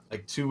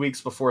like 2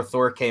 weeks before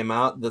Thor came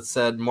out that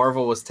said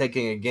Marvel was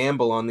taking a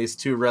gamble on these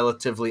two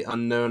relatively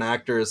unknown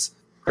actors,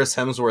 Chris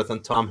Hemsworth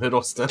and Tom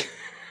Hiddleston,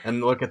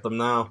 and look at them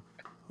now.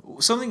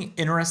 Something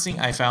interesting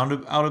I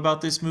found out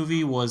about this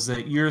movie was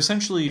that you're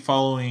essentially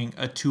following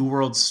a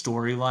two-world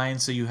storyline.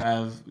 So you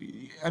have,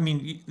 I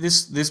mean,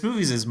 this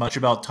movie is as much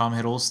about Tom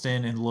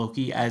Hiddleston and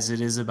Loki as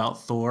it is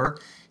about Thor.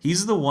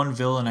 He's the one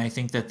villain I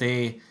think that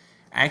they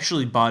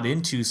actually bought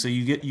into, so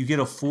you get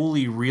a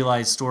fully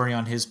realized story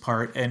on his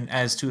part and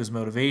as to his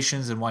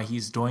motivations and why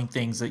he's doing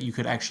things that you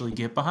could actually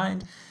get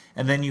behind.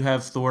 And then you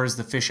have Thor as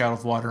the fish out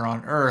of water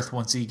on Earth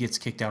once he gets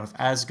kicked out of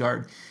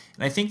Asgard.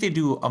 And I think they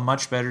do a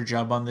much better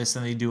job on this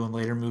than they do in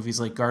later movies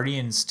like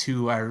Guardians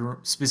 2. I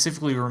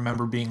specifically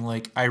remember being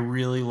like, I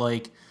really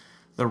like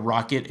the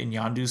Rocket and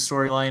Yondu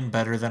storyline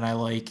better than I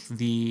like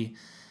the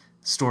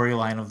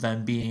storyline of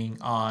them being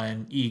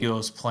on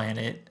Ego's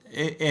planet.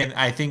 And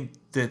I think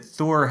that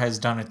Thor has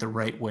done it the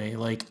right way.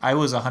 Like, I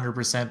was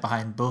 100%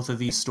 behind both of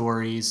these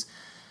stories.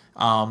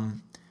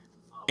 Um,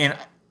 and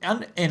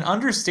and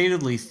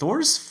understatedly,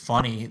 Thor's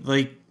funny.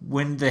 Like,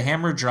 when the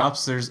hammer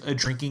drops, there's a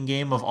drinking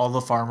game of all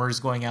the farmers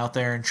going out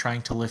there and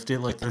trying to lift it,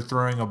 like they're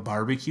throwing a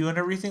barbecue and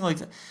everything. Like,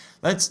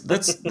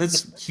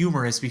 that's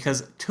humorous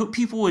because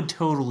people would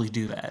totally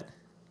do that.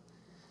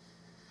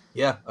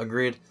 Yeah,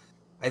 agreed.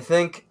 I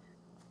think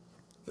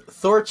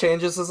Thor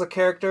changes as a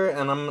character,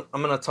 and I'm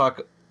gonna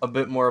talk a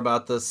bit more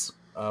about this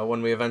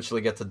when we eventually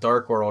get to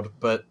Dark World.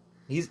 But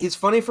he's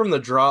funny from the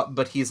drop,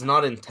 but he's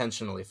not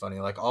intentionally funny.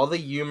 Like, all the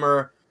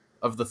humor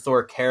of the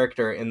Thor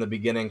character in the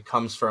beginning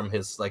comes from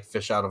his like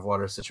fish out of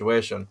water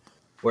situation,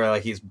 where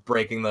like he's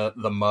breaking the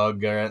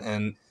mug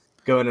and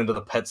going into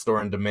the pet store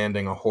and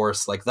demanding a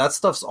horse. Like, that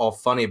stuff's all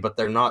funny, but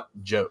they're not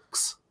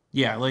jokes.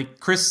 Yeah, like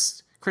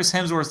Chris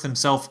Hemsworth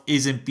himself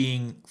isn't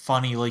being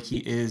funny like he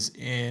is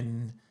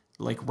in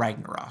like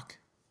Ragnarok.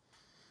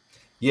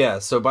 Yeah,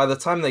 so by the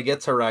time they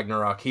get to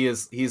Ragnarok,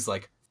 he's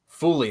like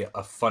fully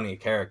a funny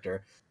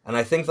character, and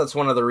I think that's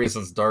one of the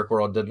reasons Dark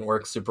World didn't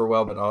work super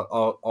well. But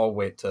I'll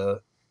wait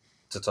to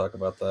talk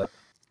about that.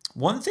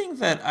 One thing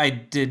that I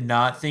did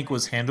not think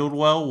was handled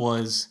well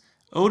was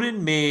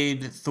Odin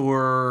made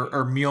Thor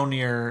or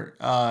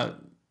Mjolnir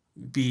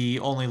be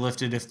only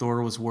lifted if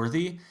Thor was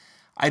worthy.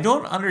 I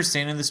don't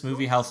understand in this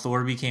movie how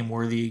Thor became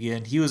worthy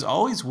again. He was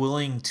always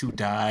willing to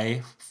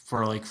die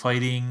for like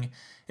fighting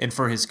and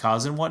for his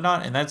cause and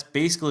whatnot, and that's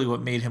basically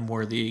what made him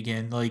worthy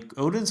again. Like,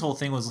 Odin's whole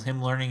thing was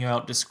him learning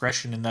about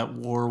discretion and that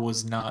war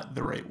was not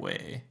the right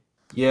way.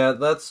 Yeah,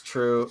 that's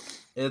true.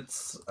 I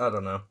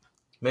don't know.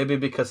 Maybe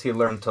because he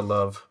learned to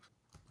love.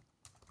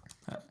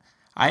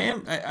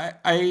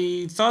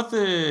 I thought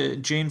the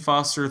Jane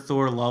Foster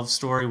Thor love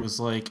story was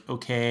like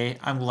okay.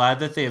 I'm glad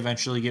that they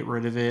eventually get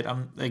rid of it.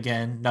 I'm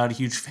again not a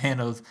huge fan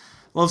of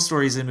love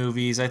stories in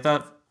movies. I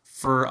thought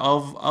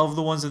of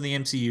the ones in the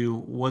MCU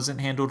wasn't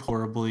handled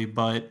horribly,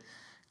 but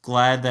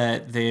glad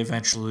that they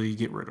eventually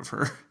get rid of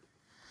her.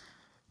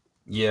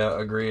 Yeah,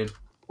 agreed.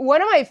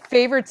 One of my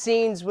favorite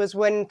scenes was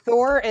when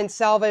Thor and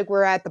Selvig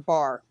were at the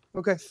bar.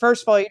 Okay,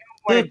 first of all, you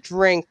don't want to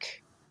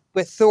drink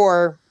with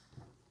Thor,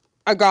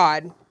 a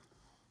god.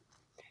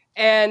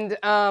 And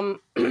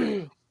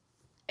and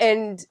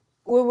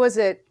what was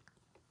it?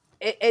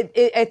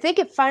 I think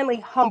it finally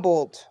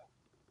humbled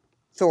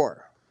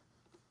Thor.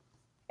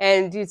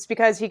 And it's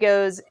because he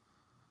goes,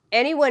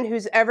 anyone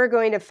who's ever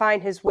going to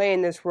find his way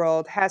in this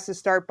world has to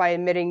start by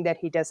admitting that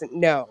he doesn't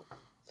know.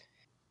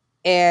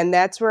 And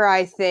that's where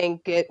I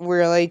think it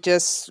really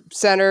just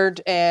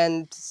centered,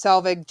 and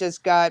Selvig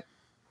just got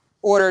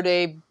ordered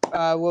a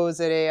what was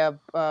it,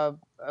 what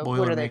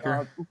are they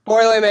called?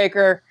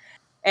 Boilermaker.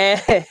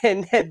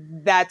 And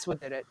that's what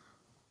did it.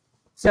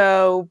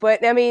 So,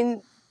 but I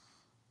mean,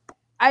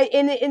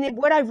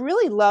 what I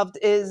really loved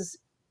is,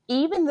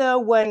 even though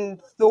when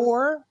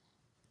Thor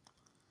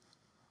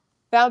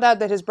found out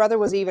that his brother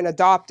was even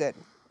adopted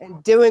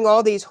and doing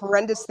all these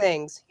horrendous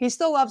things, he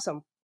still loves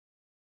him.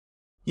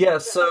 Yeah,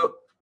 so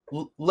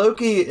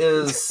Loki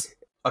is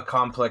a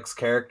complex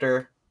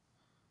character.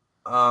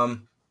 I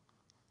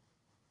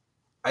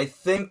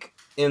think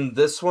in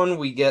this one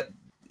we get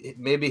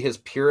maybe his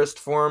purest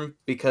form,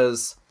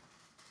 because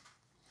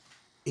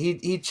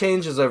he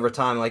changes over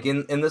time. Like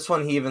in this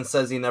one, he even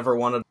says he never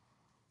wanted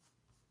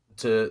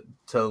to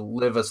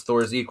live as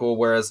Thor's equal,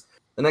 whereas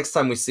the next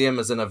time we see him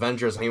is in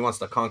Avengers and he wants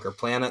to conquer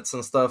planets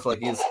and stuff. Like,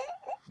 he's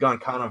gone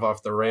kind of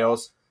off the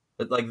rails.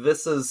 But like,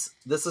 this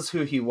is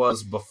who he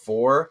was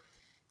before,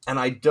 and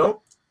I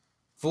don't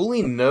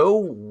fully know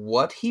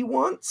what he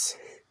wants.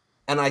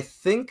 And I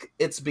think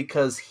it's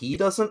because he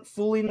doesn't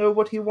fully know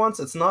what he wants.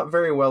 It's not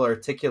very well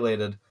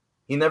articulated.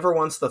 He never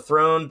wants the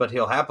throne, but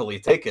he'll happily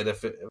take it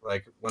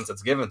once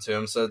it's given to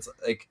him. So it's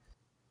like,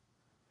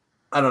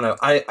 I don't know.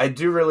 I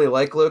do really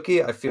like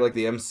Loki. I feel like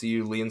the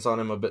MCU leans on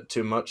him a bit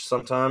too much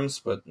sometimes,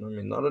 but I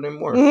mean, not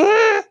anymore.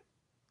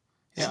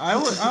 Yeah, I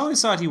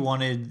always thought he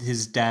wanted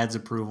his dad's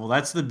approval.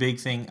 That's the big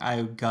thing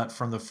I got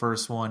from the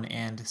first one,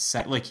 and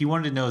like, he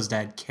wanted to know his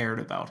dad cared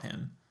about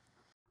him.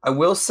 I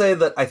will say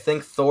that I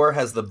think Thor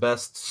has the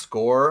best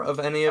score of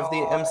any of the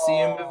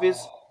MCU movies,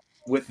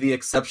 with the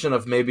exception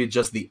of maybe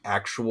just the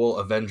actual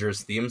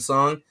Avengers theme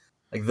song.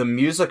 Like, the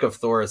music of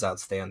Thor is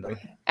outstanding.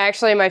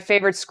 Actually, my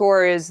favorite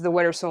score is The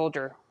Winter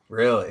Soldier.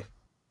 Really?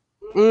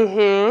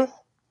 Mm-hmm.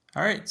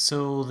 All right,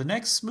 so the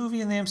next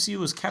movie in the MCU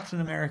was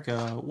Captain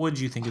America. What did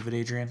you think of it,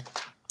 Adrian?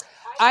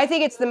 I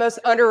think it's one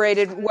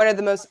of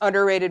the most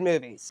underrated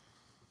movies,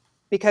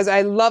 because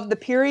I love the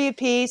period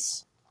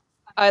piece.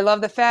 I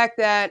love the fact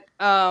that,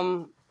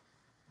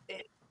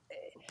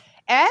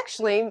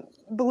 actually,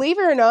 believe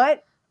it or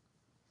not,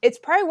 it's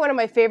probably one of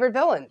my favorite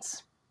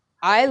villains.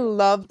 I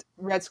loved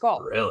Red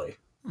Skull. Really?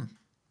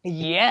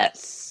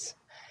 Yes.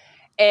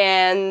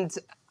 And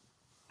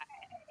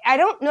I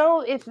don't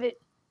know if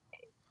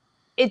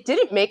it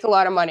didn't make a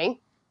lot of money.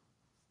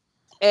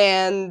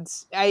 And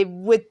I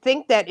would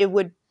think that it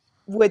would,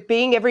 with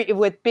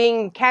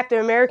being Captain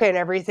America and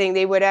everything,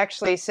 they would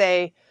actually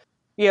say,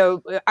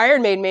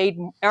 Iron Man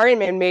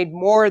made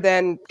more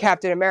than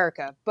Captain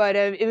America. But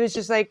it was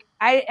just like,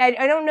 I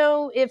don't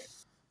know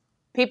if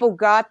people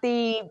got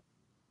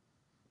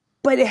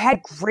but it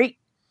had great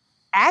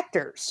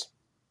actors.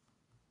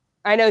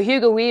 I know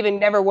Hugo Weaving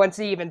never wants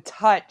to even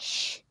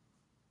touch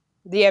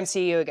the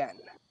MCU again.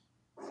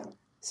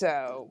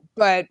 So,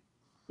 but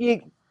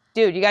you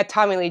got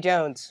Tommy Lee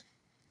Jones.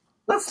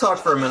 Let's talk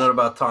for a minute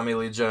about Tommy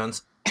Lee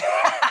Jones.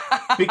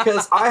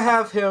 Because I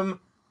have him,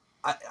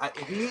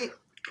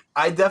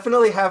 I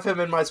definitely have him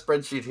in my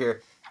spreadsheet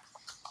here.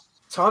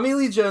 Tommy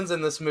Lee Jones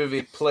in this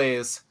movie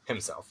plays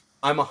himself.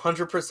 I'm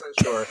 100%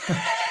 sure.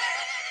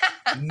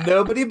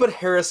 Nobody but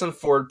Harrison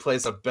Ford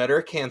plays a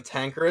better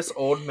cantankerous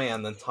old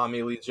man than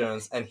Tommy Lee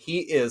Jones, and he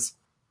is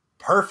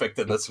perfect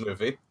in this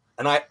movie.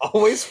 And I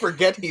always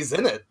forget he's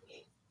in it.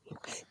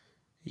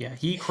 Yeah,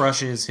 he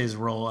crushes his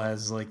role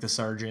as like the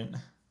sergeant.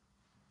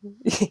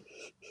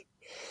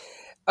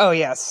 Oh,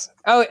 yes.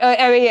 Oh,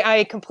 I mean,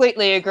 I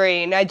completely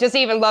agree. And I just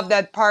even love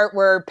that part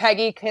where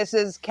Peggy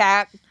kisses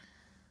Cap.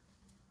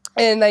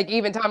 And like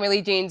even Tommy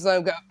Lee Jones let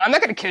him go, I'm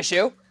not going to kiss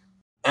you.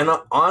 And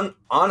on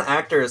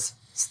actors,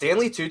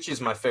 Stanley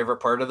Tucci's my favorite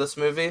part of this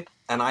movie.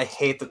 And I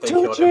hate that they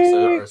killed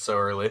him so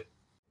early.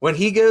 When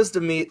he goes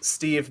to meet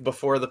Steve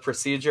before the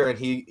procedure and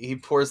he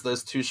pours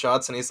those 2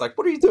 shots and he's like,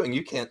 what are you doing?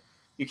 You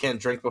can't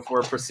drink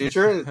before a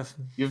procedure.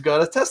 You've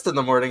got a test in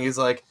the morning. He's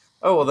like,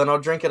 oh, well, then I'll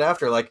drink it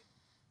after. Like,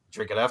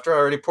 drink it after? I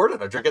already poured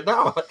it. I drink it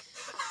now.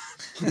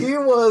 He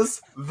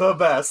was the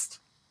best.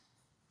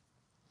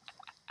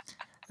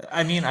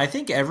 I mean, I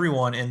think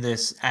everyone in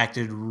this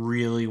acted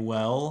really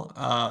well.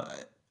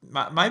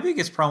 My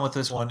biggest problem with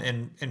this one,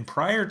 and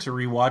prior to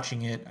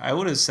rewatching it, I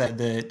would have said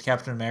that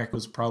Captain America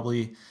was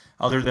probably,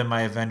 other than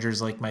my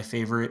Avengers, like my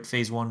favorite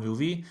Phase 1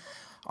 movie.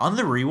 On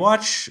the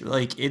rewatch,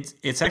 like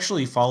it's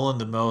actually fallen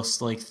the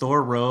most. Like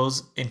Thor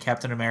rose and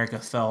Captain America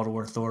fell to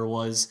where Thor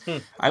was.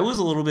 I was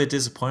a little bit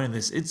disappointed in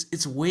this.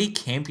 It's way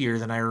campier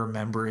than I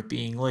remember it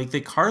being. Like the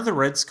car the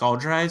Red Skull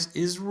drives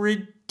is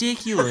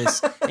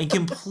ridiculous and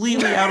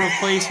completely out of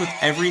place with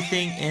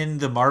everything in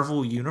the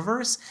Marvel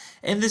universe.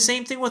 And the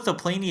same thing with the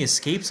plane he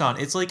escapes on.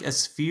 It's like a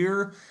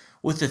sphere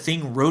with the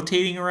thing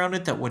rotating around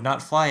it that would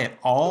not fly at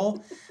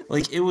all.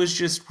 Like it was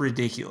just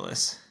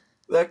ridiculous.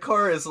 That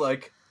car is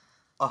like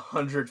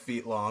 100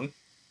 feet long.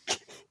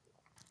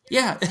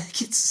 Yeah,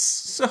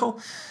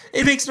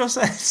 it makes no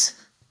sense.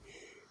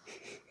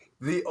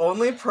 The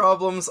only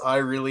problems I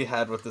really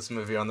had with this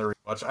movie on the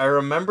rewatch, I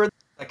remember the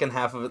second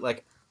half of it,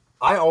 like,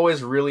 I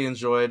always really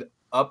enjoyed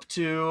up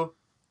to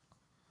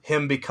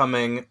him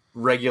becoming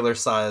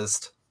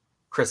regular-sized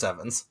Chris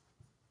Evans.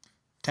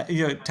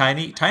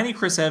 Tiny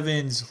Chris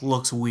Evans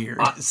looks weird.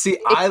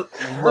 I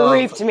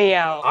creeped me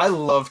out. I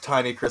love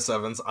Tiny Chris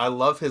Evans. I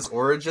love his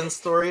origin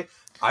story.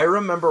 I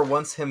remember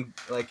once him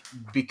like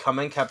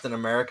becoming Captain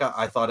America,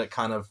 I thought it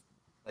kind of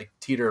like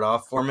teetered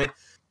off for me.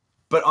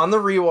 But on the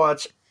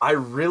rewatch, I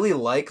really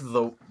like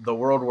the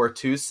World War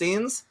II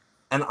scenes,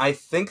 and I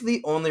think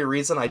the only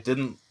reason I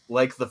didn't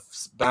like the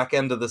back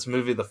end of this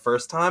movie the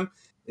first time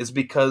is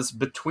because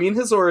between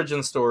his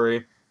origin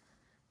story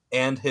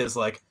and his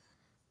like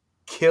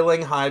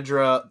killing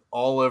Hydra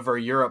all over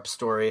Europe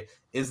story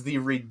is the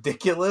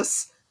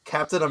ridiculous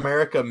Captain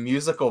America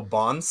musical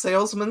Bond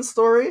salesman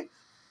story,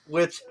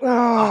 which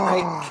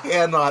I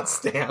cannot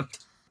stand.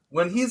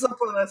 When he's up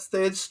on that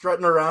stage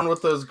strutting around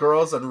with those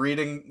girls and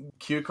reading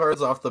cue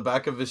cards off the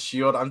back of his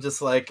shield, I'm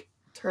just like,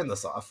 turn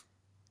this off.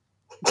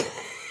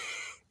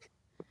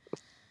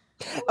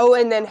 Oh,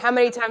 and then how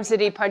many times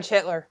did he punch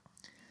Hitler?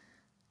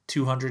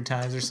 200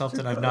 times or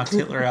something. I've knocked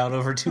Hitler out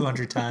over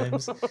 200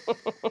 times.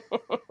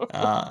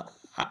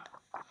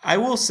 I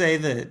will say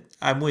that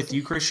I'm with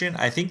you, Christian.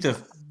 I think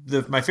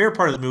my favorite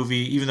part of the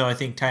movie, even though I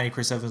think Tiny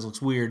Chris Evans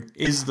looks weird,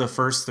 is the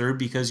first third,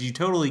 because you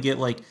totally get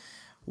like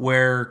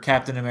where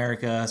Captain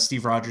America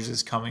Steve Rogers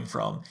is coming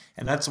from,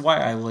 and that's why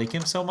I like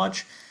him so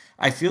much.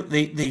 I feel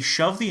they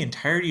shove the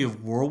entirety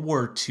of World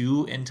War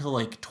II into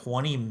like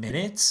 20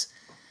 minutes,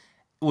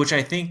 which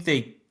I think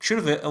they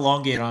should have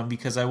elongated on,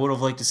 because I would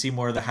have liked to see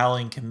more of the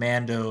Howling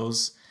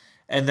Commandos.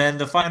 And then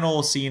the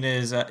final scene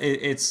is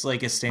it's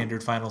like a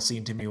standard final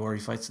scene to me where he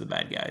fights the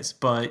bad guys.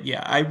 But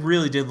yeah, I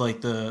really did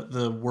like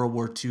the World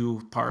War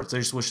II parts. I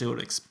just wish they would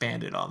have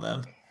expanded on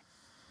them.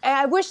 And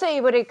I wish they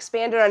would have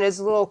expanded on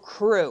his little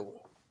crew.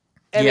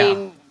 I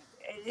mean,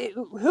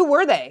 who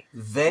were they?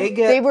 They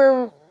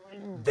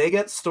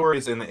get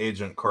stories in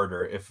Agent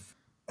Carter.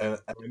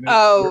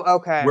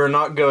 Okay. We're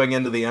not going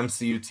into the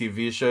MCU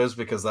TV shows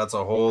because that's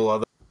a whole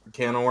other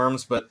can of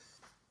worms, but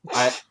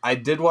I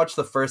did watch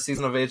the first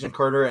season of Agent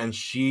Carter, and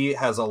she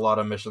has a lot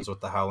of missions with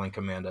the Howling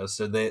Commandos,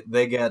 so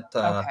they get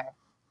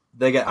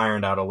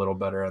ironed out a little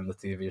better in the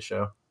TV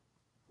show.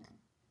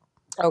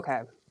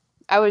 Okay,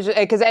 I was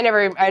because I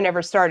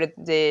never started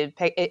the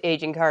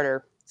Agent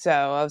Carter, so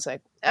I was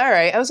like, all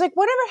right. I was like,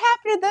 whatever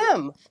happened to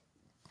them?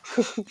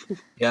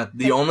 Yeah,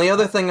 the only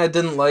other thing I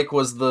didn't like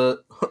was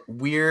the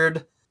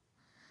weird,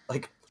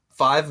 like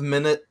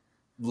 5-minute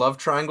love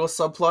triangle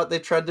subplot they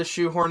tried to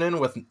shoehorn in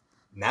with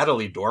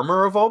Natalie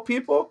Dormer of all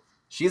people.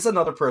 She's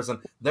another person.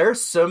 There are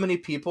so many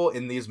people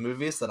in these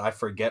movies that I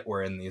forget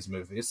were in these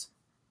movies.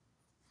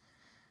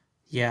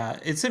 Yeah,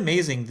 it's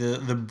amazing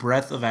the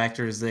breadth of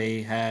actors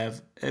they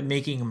have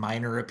making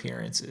minor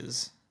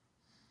appearances.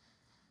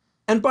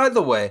 And by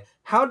the way,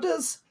 how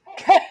does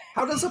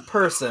a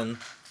person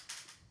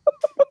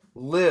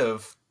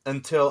live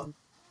until,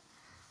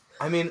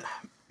 I mean,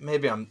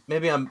 maybe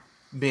I'm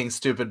being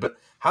stupid, but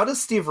how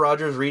does Steve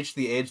Rogers reach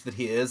the age that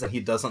he is and he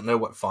doesn't know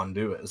what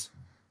fondue is?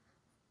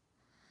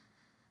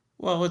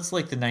 Well, it's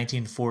like the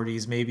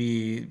 1940s.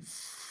 Maybe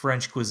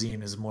French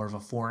cuisine is more of a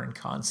foreign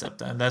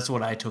concept, and that's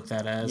what I took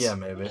that as. Yeah,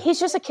 maybe. He's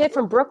just a kid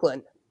from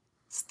Brooklyn.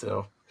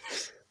 Still.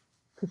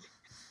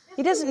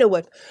 He doesn't know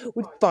what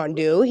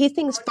fondue. He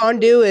thinks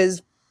fondue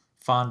is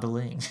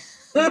fondling.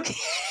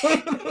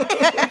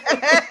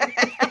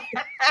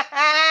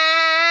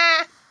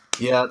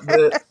 Yeah,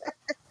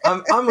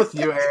 I'm with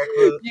you, Eric.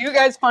 You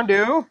guys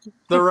fondue?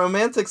 The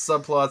romantic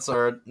subplots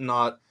are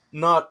not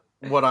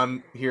what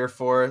I'm here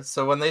for.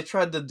 So when they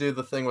tried to do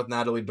the thing with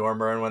Natalie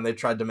Dormer and when they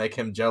tried to make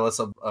him jealous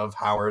of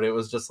Howard, it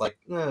was just like,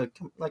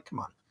 come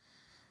on.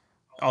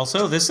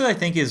 Also, this I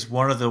think is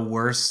one of the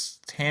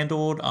worst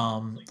handled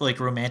like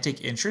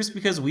romantic interests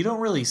because we don't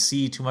really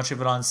see too much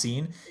of it on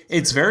scene.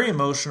 It's very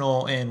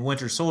emotional in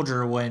Winter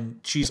Soldier when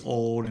she's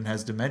old and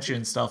has dementia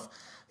and stuff.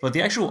 But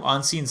the actual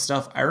on-scene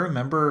stuff, I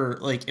remember,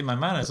 like, in my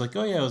mind, I was like,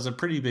 oh yeah, it was a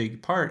pretty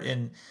big part.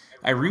 And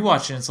I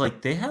rewatched it and it's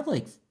like, they had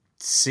like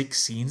 6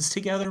 scenes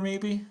together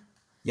maybe.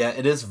 Yeah,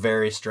 it is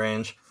very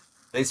strange.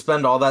 They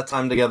spend all that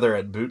time together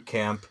at boot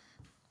camp.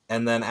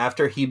 And then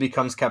after he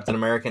becomes Captain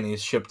America and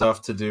he's shipped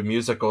off to do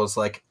musicals,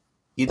 like,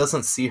 he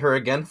doesn't see her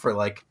again for,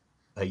 like,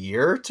 a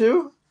year or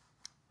two?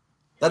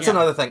 That's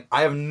another thing.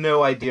 I have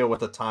no idea what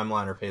the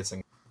timeline or pacing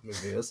of the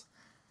movie is.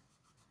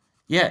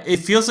 Yeah, it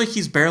feels like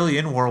he's barely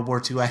in World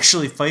War II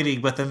actually fighting,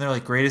 but then they're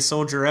like, greatest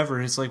soldier ever.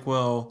 And it's like,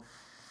 well,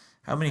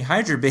 how many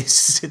Hydra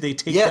bases did they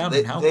take down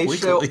and how quickly? They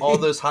show all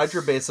those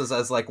Hydra bases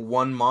as, like,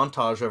 one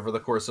montage over the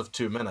course of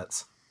 2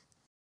 minutes.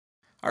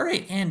 All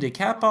right, and to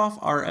cap off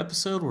our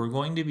episode, we're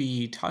going to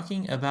be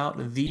talking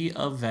about the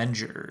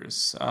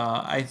Avengers.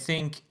 I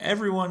think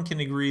everyone can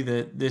agree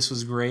that this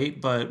was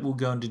great, but we'll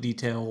go into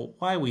detail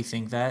why we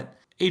think that.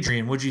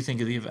 Adrian, what did you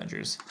think of the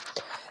Avengers?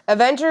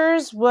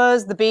 Avengers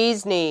was the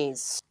bee's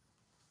knees.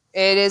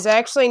 It is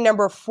actually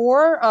number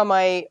 4 on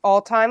my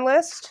all-time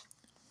list.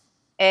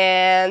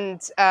 And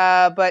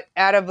but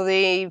out of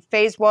the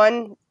Phase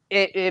 1,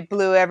 it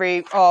blew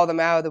all of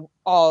them out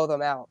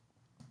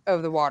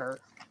of the water.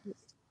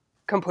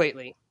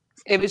 Completely.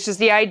 It was just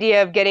the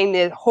idea of getting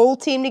the whole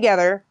team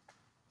together,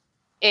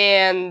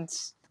 and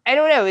I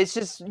don't know, it's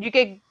just, you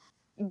get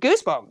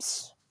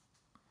goosebumps.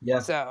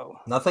 Yeah. So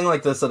nothing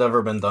like this had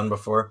ever been done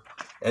before.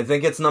 I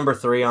think it's number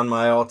 3 on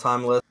my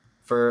all-time list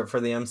for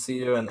the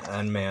MCU,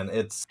 and man,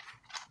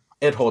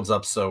 it holds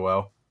up so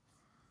well.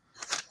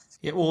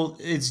 Yeah, well,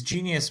 it's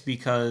genius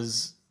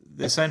because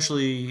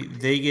essentially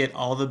they get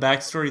all the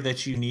backstory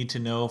that you need to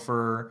know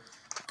for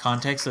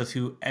context of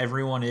who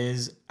everyone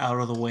is out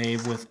of the way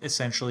with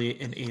essentially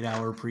an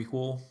 8-hour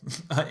prequel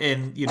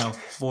in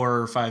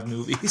 4 or 5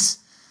 movies.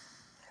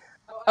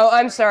 Oh,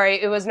 I'm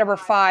sorry, it was number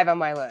 5 on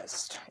my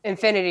list.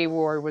 Infinity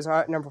War was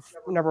on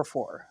number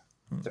 4.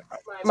 So,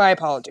 my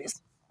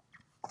apologies.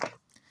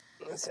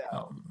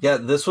 So. Yeah,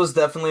 this was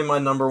definitely my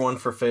number 1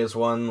 for Phase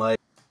 1. Like,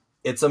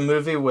 it's a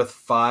movie with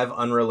 5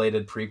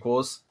 unrelated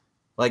prequels.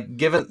 Like,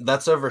 given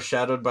that's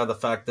overshadowed by the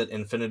fact that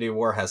Infinity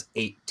War has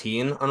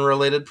 18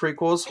 unrelated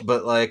prequels,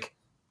 but like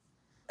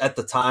at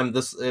the time,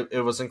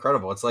 it was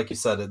incredible. It's like you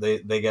said,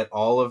 they get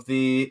all of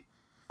the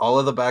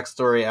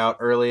backstory out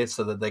early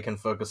so that they can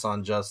focus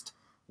on just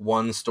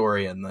one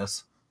story in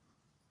this.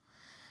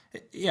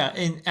 Yeah,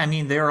 and I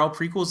mean they're all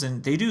prequels,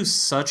 and they do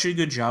such a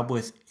good job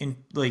with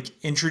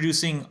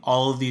introducing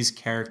all of these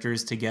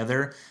characters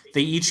together.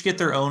 They each get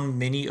their own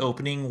mini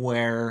opening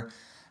where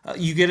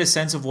you get a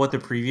sense of what the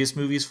previous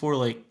movie's for.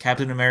 Like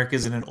Captain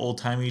America's in an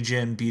old-timey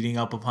gym beating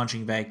up a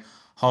punching bag.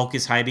 Hulk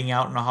is hiding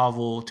out in a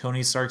hovel.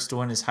 Tony Stark's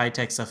doing his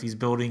high-tech stuff. He's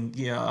building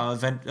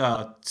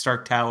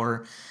Stark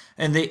Tower.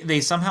 And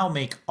they somehow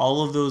make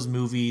all of those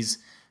movies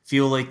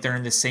feel like they're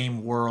in the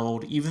same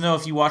world. Even though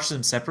if you watch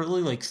them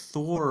separately, like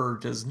Thor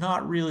does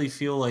not really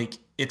feel like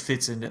it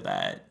fits into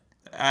that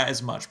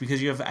as much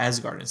because you have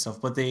Asgard and stuff.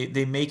 But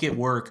they make it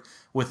work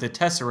with the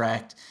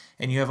Tesseract.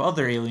 And you have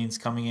other aliens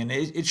coming in.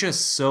 It's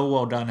just so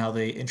well done how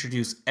they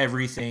introduce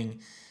everything,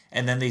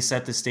 and then they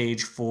set the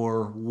stage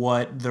for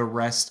what the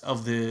rest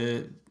of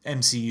the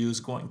MCU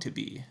is going to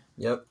be.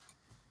 Yep.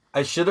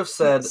 I should have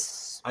said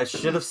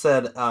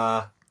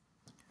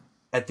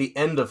at the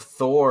end of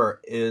Thor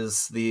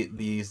is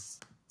the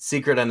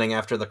secret ending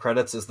after the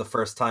credits is the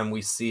first time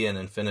we see an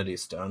Infinity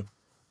Stone.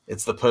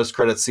 It's the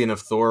post-credit scene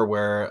of Thor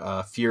where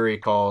Fury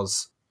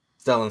calls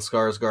Stellan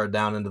Skarsgård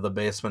down into the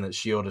basement at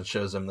S.H.I.E.L.D. and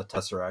shows him the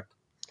Tesseract.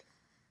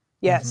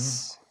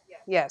 Yes.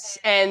 Yes,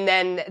 and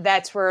then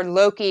that's where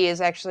Loki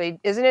is actually,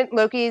 isn't it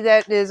Loki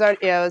that is on,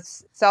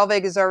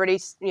 Selvig is already,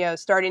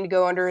 starting to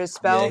go under his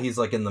spell? Yeah, he's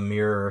like in the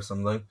mirror or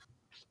something.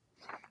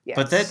 Yes.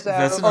 But that's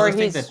another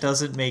thing that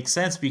doesn't make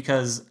sense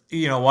because,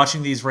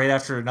 watching these right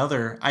after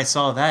another, I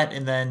saw that,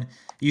 and then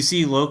you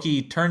see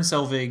Loki turn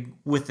Selvig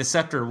with the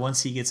scepter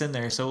once he gets in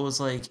there. So it was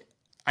like,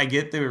 I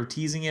get they were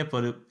teasing it,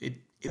 but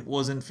it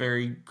wasn't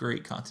very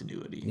great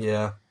continuity.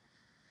 Yeah.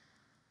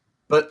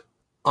 But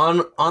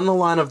on the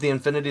line of the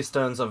Infinity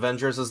Stones,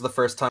 Avengers is the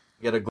first time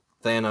you get a glimpse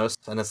of Thanos,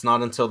 and it's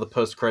not until the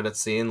post-credit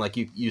scene, like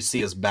you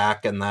see his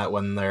back and that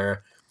when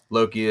they're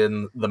Loki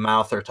and the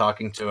Mouth are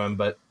talking to him,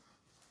 but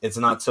it's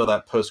not till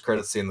that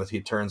post-credit scene that he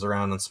turns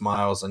around and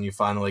smiles, and you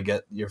finally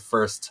get your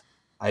first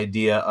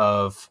idea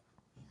of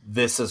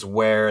this is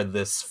where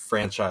this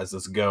franchise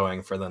is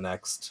going for the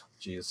next,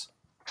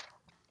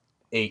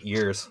 8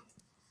 years.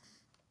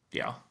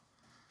 Yeah.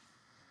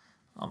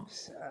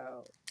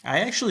 I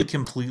actually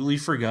completely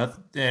forgot,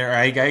 or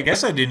I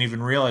guess I didn't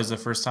even realize the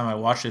first time I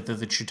watched it that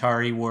the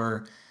Chitauri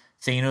were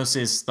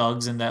Thanos'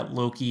 thugs and that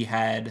Loki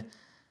had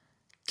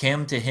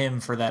come to him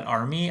for that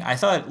army. I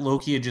thought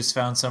Loki had just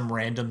found some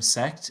random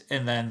sect,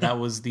 and then that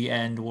was the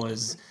end,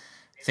 was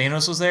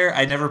Thanos was there.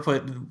 I never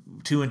put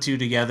 2 and 2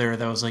 together.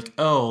 That was like,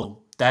 oh,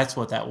 that's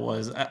what that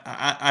was.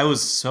 I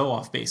was so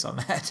off base on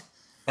that.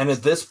 And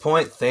at this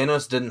point,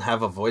 Thanos didn't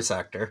have a voice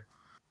actor.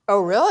 Oh,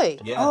 really?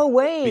 Yeah. Oh,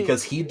 wait.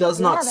 Because he does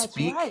not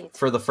speak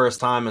for the first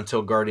time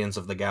until Guardians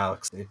of the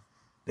Galaxy.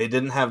 They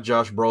didn't have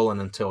Josh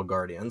Brolin until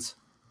Guardians.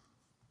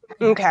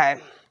 Okay.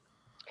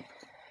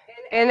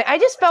 And I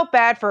just felt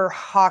bad for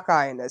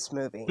Hawkeye in this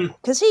movie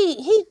because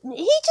he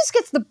just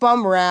gets the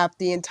bum rap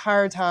the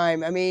entire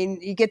time. I mean,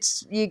 he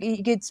gets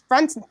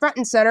front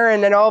and center,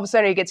 and then all of a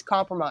sudden he gets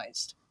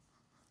compromised.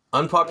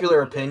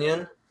 Unpopular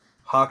opinion: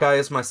 Hawkeye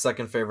is my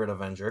second favorite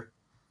Avenger.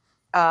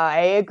 I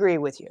agree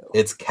with you.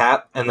 It's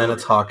Cap, and then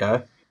it's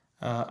Hawkeye.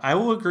 I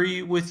will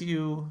agree with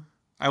you.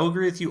 I will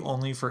agree with you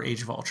only for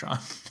Age of Ultron.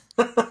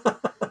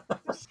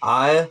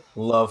 I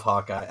love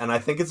Hawkeye, and I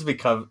think it's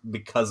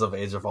because of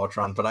Age of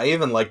Ultron, but I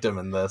even liked him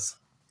in this.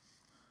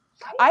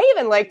 I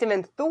even liked him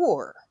in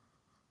Thor.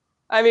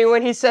 I mean,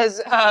 when he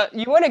says,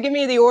 you want to give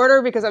me the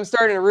order because I'm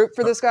starting to root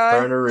for this guy?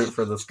 Starting to root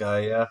for this guy,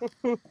 yeah.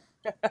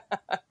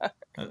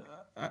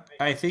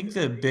 I think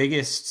the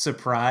biggest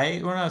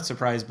surprise, well, not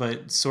surprise,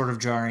 but sort of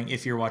jarring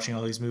if you're watching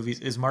all these movies,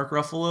 is Mark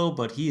Ruffalo,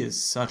 but he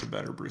is such a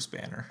better Bruce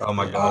Banner. Oh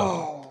my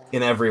god.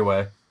 In every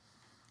way.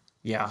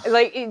 Yeah.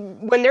 Like,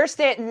 when they're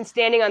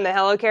standing on the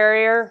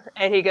helicarrier,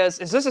 and he goes,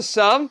 is this a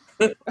sub?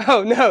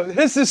 Oh no,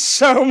 this is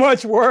so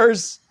much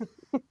worse.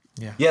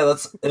 Yeah,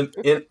 that's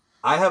it.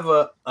 I have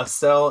a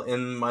cell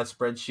in my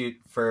spreadsheet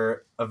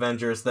for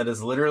Avengers that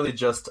is literally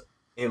just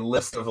a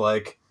list of,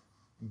 like,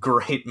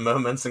 great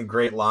moments and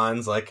great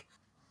lines, like,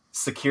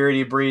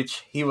 security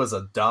breach, he was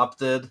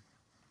adopted,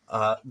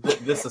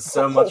 this is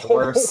so much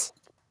worse,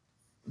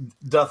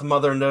 doth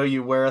mother know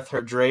you weareth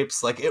her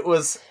drapes. Like, it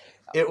was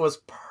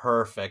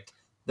perfect.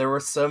 There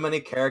were so many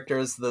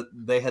characters that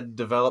they had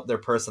developed their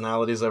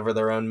personalities over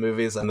their own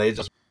movies, and they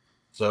just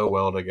so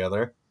well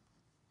together.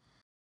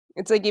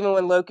 It's like even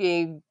when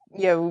Loki,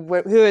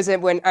 who is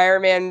it when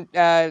Iron Man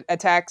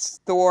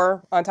attacks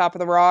Thor on top of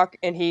the rock,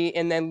 and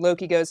then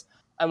Loki goes,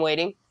 I'm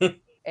waiting.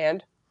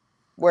 And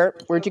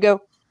where'd you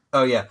go?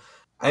 Oh yeah,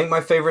 I think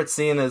my favorite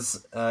scene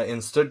is in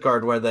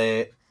Stuttgart, where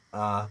they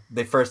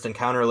first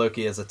encounter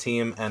Loki as a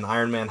team, and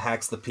Iron Man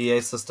hacks the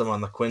PA system on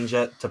the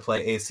Quinjet to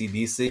play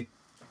AC/DC,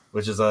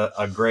 which is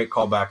a great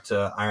callback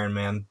to Iron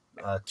Man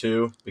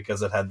 2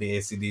 because it had the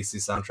AC/DC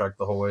soundtrack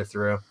the whole way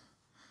through.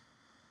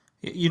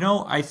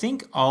 I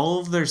think all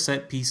of their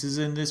set pieces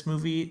in this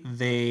movie,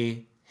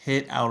 they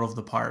hit out of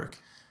the park.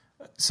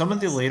 Some of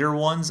the later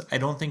ones, I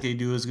don't think they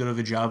do as good of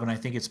a job, and I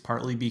think it's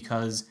partly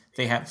because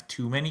they have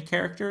too many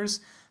characters.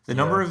 The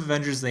number of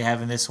Avengers they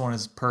have in this one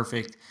is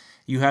perfect.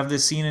 You have the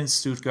scene in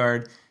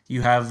Stuttgart.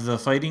 You have the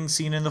fighting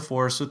scene in the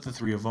forest with the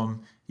 3 of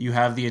them. You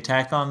have the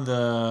attack on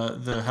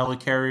the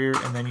helicarrier,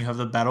 and then you have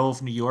the Battle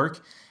of New York.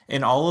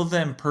 And all of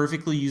them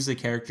perfectly use the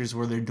characters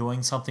where they're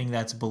doing something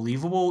that's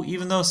believable,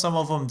 even though some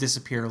of them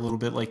disappear a little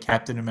bit, like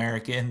Captain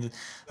America in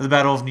the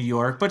Battle of New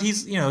York. But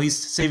he's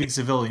saving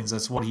civilians.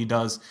 That's what he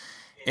does.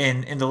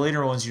 And in the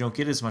later ones, you don't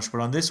get as much.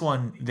 But on this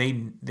one,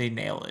 they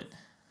nail it.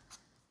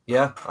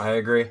 Yeah, I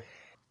agree.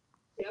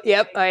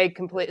 Yep, I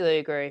completely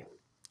agree.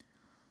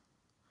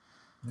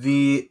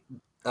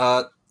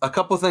 A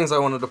couple of things I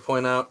wanted to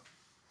point out.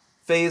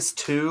 Phase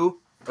 2,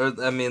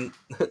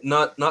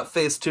 not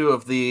Phase 2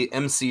 of the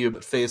MCU,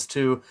 but Phase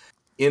 2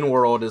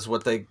 in-world is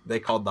what they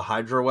called the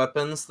Hydra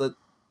weapons that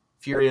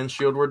Fury and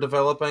S.H.I.E.L.D. were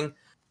developing,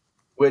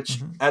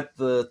 which at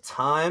the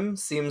time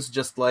seems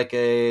just like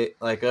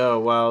oh,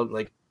 wow,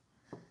 like,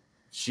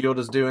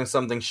 S.H.I.E.L.D. is doing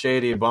something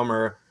shady,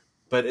 bummer,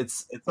 but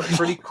it's a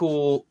pretty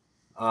cool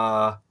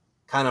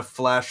kind of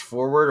flash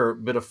forward or a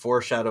bit of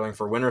foreshadowing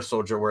for Winter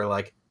Soldier, where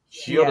like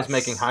S.H.I.E.L.D. is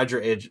making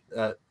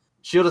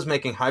S.H.I.E.L.D. is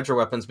making Hydra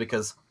weapons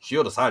because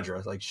S.H.I.E.L.D. is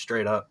Hydra, like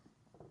straight up.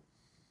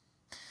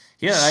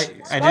 Yeah,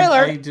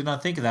 I did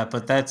not think of that,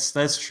 but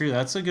that's true.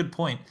 That's a good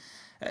point.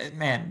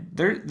 Man,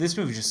 this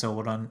movie is just so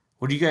well done.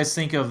 What do you guys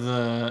think of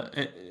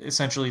the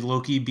essentially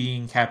Loki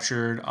being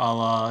captured, a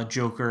la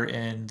Joker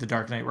in The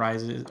Dark Knight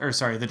Rises, or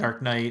sorry, The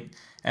Dark Knight,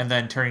 and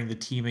then turning the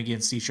team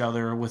against each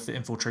other with the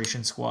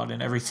infiltration squad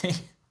and everything?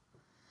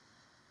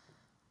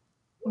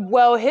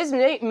 Well, his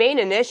main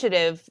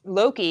initiative,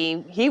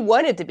 Loki, he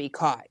wanted to be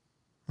caught,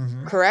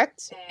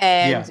 correct?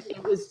 And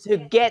it was to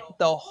get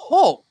the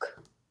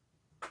Hulk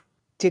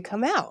to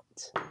come out.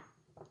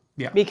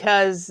 Yeah.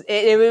 Because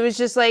it was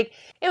just like,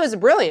 it was a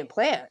brilliant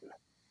plan.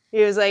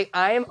 He was like,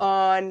 I am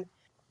on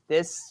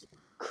this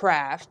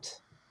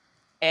craft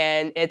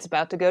and it's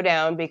about to go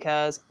down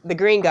because the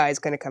green guy is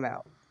going to come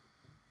out.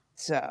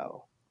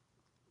 So.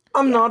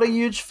 I'm not a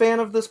huge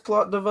fan of this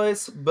plot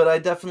device, but I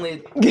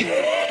definitely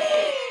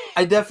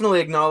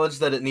acknowledge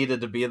that it needed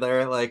to be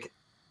there. Like,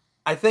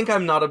 I think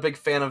I'm not a big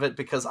fan of it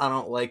because I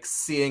don't like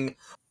seeing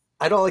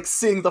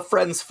the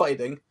friends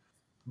fighting.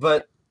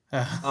 But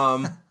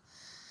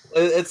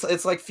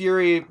it's like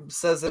Fury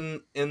says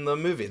in the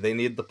movie, they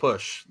need the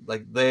push.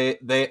 Like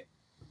they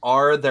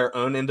are their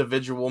own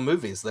individual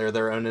movies. They're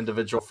their own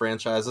individual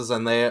franchises,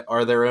 and they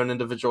are their own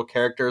individual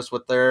characters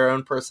with their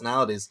own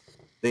personalities.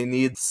 They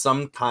need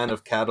some kind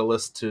of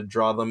catalyst to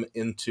draw them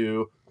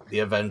into the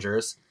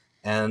Avengers,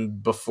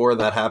 and before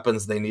that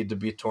happens, they need to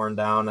be torn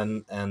down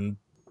and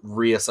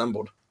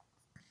reassembled.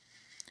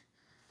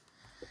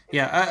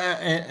 Yeah,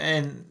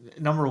 and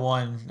number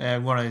one, I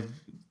want to.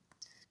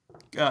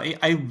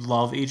 I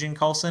love Agent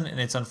Coulson, and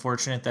it's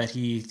unfortunate that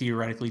he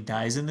theoretically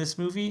dies in this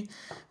movie.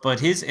 But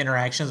his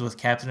interactions with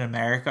Captain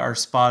America are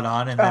spot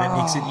on, and then it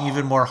makes it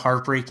even more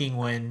heartbreaking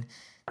when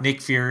Nick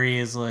Fury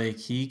is like,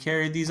 he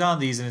carried these,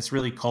 and it's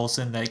really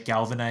Coulson that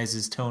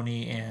galvanizes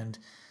Tony and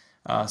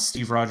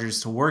Steve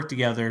Rogers to work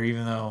together,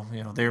 even though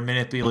they're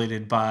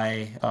manipulated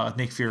by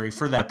Nick Fury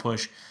for that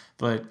push.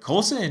 But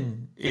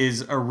Coulson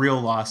is a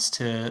real loss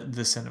to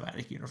the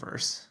cinematic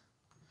universe.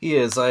 He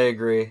is, I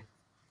agree.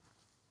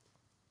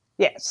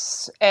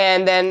 Yes,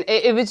 and then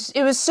it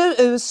was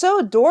so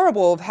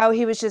adorable of how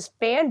he was just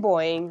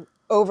fanboying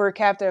over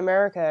Captain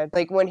America.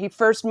 Like when he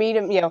first meet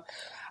him,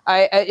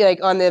 I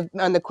like on the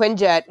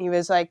Quinjet, he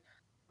was like,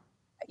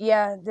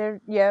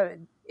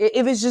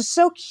 it was just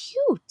so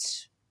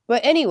cute.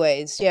 But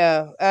anyways,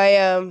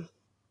 I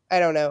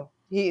don't know.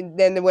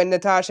 Then when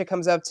Natasha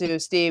comes up to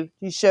Steve,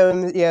 you show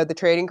him the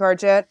trading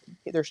cards yet?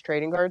 There's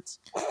trading cards.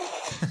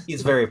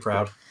 He's very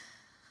proud.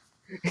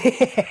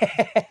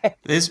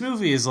 This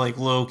movie is like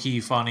low-key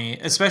funny,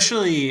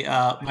 especially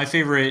my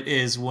favorite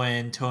is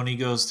when Tony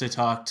goes to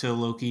talk to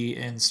Loki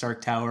in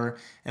Stark Tower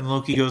and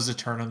Loki goes to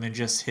turn him and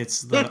just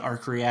hits the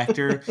arc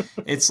reactor.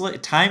 It's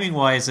like, timing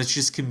wise, it's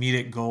just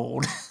comedic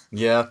gold.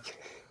 Yeah.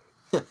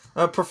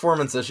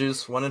 Performance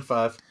issues, 1 in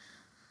 5.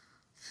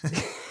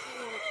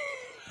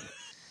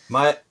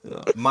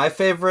 My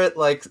favorite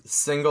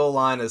single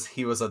line is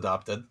he was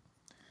adopted.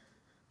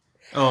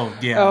 Oh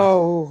yeah.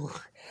 Oh,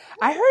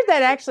 I heard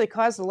that actually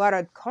caused a lot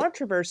of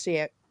controversy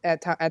at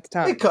the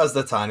time. It caused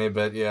a tiny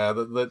bit, yeah.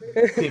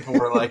 The people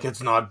were like,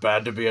 it's not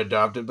bad to be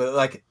adopted,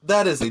 but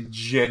that is a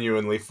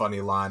genuinely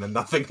funny line, and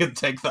nothing can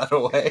take that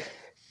away.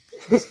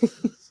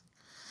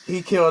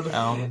 He killed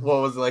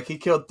he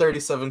killed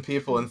 37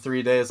 people in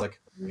 3 days.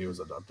 He was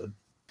adopted.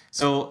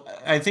 So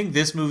I think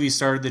this movie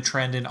started the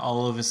trend in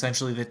all of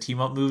essentially the team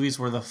up movies,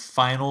 where the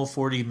final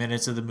 40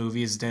 minutes of the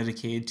movie is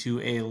dedicated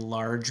to a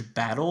large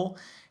battle.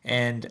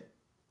 And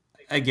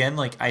again,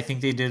 I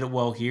think they did it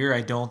well here.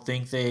 I don't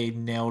think they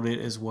nailed it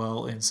as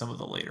well in some of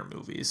the later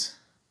movies.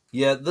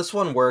 Yeah, this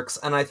one works,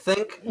 and I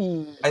think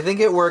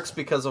it works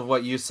because of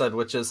what you said,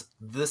 which is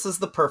this is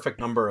the perfect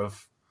number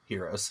of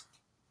heroes.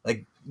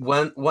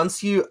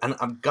 Once you,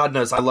 and God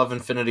knows I love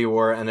Infinity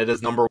War, and it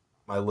is number 1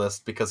 on my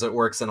list because it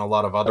works in a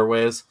lot of other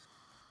ways.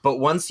 But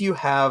once you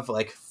have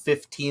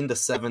 15 to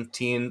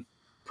 17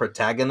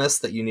 protagonists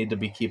that you need to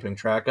be keeping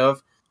track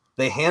of,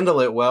 they handle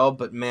it well.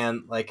 But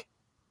man,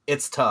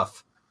 it's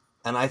tough.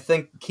 And I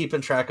think keeping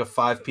track of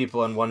 5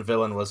 people and 1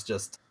 villain was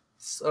just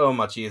so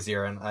much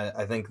easier, and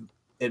I think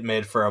it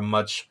made for a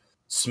much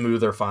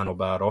smoother final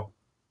battle.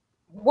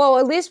 Well,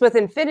 at least with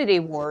Infinity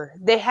War,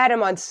 they had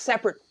them on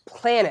separate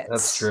planets.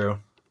 That's true.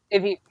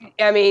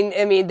 I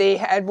mean, they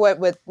had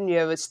with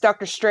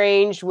Doctor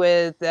Strange,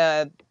 with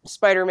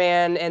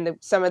Spider-Man, and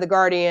some of the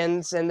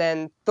Guardians, and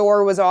then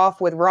Thor was off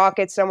with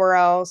Rocket somewhere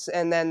else,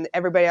 and then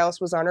everybody else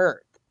was on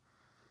Earth.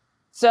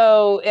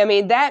 So I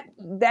mean that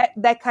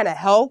kind of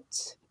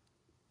helped.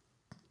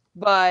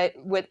 But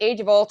with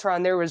Age of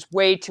Ultron, there was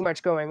way too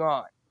much going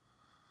on.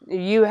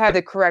 You had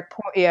the correct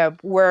point,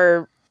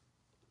 where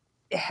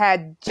it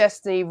had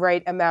just the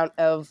right amount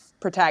of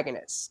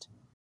protagonist.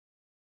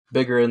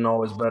 Bigger and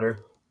always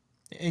better.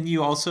 And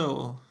you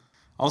also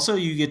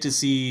you get to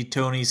see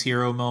Tony's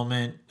hero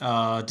moment,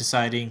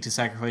 deciding to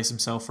sacrifice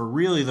himself for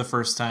really the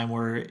first time,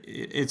 where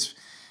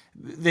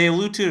they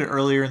allude to it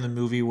earlier in the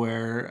movie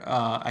where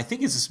I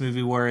think it's this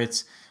movie where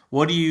it's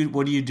what do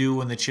you do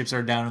when the chips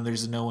are down and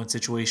there's a no-win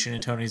situation?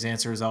 And Tony's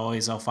answer is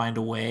always, I'll find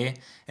a way.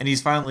 And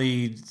he's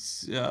finally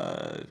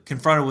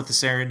confronted with the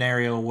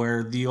scenario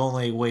where the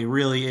only way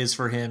really is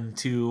for him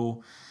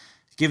to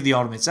give the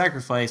ultimate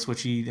sacrifice,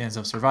 which he ends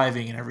up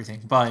surviving and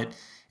everything. But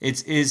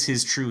it is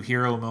his true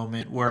hero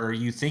moment where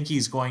you think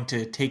he's going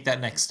to take that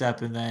next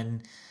step, and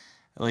then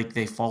like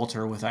they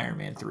falter with Iron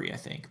Man 3, I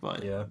think.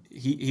 But Yeah.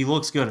 he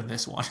looks good in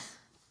this one.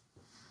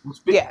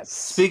 Yes.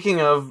 Speaking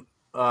of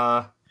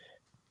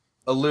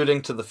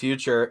alluding to the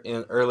future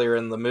earlier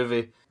in the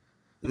movie,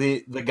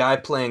 the guy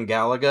playing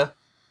Galaga,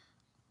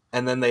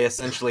 and then they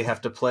essentially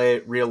have to play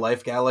real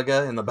life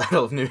Galaga in the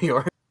Battle of New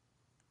York.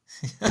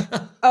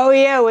 Oh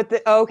yeah, with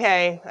the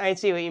okay, I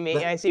see what you mean.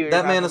 I see what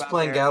that you're man is about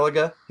playing there.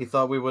 Galaga. He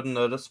thought we wouldn't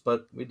notice,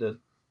 but we did.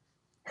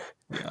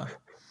 Yeah.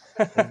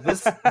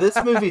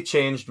 This movie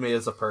changed me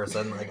as a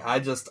person. Like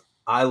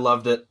I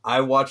loved it.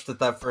 I watched it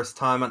that first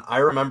time, and I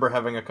remember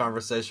having a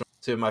conversation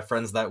with two of my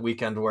friends that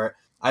weekend where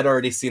I'd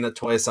already seen it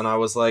twice, and I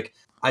was like,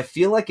 I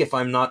feel like if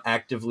I'm not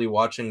actively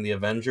watching the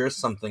Avengers,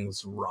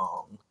 something's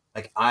wrong.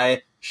 Like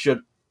I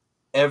should,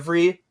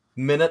 every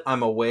minute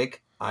I'm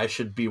awake, I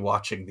should be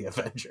watching the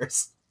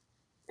Avengers.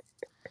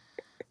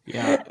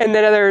 Yeah. And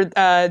then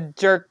another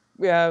jerk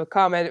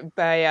comment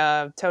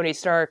by Tony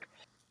Stark.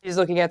 He's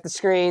looking at the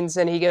screens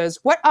and he goes,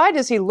 "What eye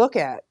does he look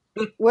at?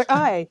 What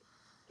eye?"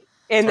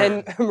 And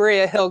then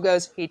Maria Hill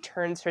goes, "He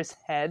turns his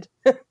head."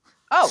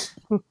 Oh,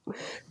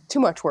 too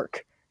much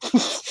work.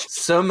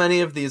 So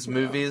many of these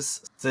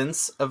movies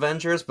since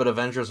Avengers, but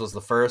Avengers was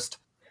the first.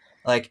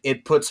 Like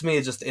it puts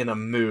me just in a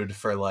mood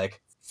for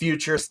like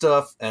future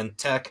stuff and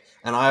tech,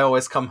 and I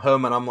always come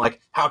home and I'm like,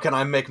 how can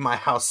I make my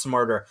house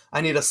smarter?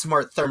 I need a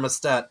smart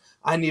thermostat.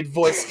 I need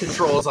voice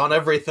controls on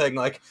everything.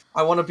 Like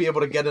I want to be able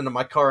to get into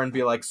my car and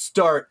be like,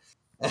 start.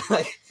 And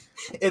like,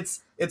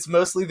 it's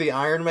mostly the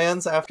Iron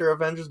Mans after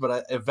Avengers,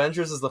 but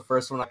Avengers is the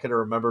first one I can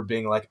remember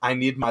being like, I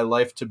need my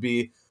life to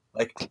be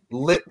like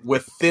lit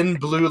with thin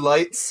blue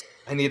lights.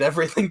 I need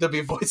everything to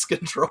be voice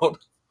controlled.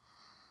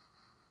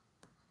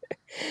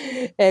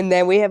 And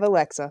then we have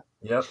Alexa.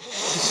 Yep.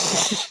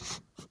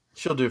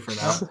 She'll do for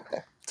now.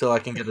 Till I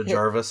can get a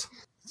Jarvis.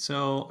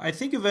 So I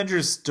think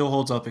Avengers still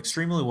holds up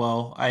extremely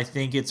well. I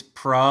think it's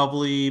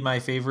probably my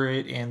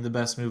favorite and the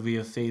best movie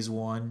of Phase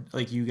 1.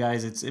 Like you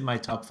guys, it's in my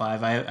top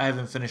 5. I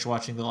haven't finished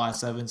watching the last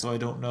 7, so I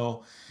don't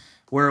know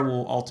where it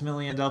will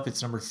ultimately end up.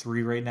 It's number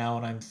 3 right now,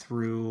 and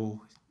I'm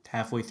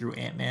halfway through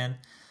Ant-Man.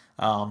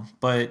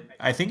 But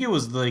I think it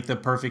was like the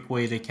perfect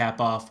way to cap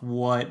off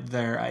what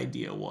their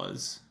idea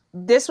was.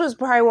 This was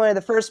probably one of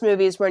the first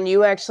movies when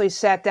you actually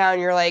sat down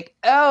and you're like,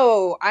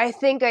 oh, I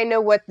think I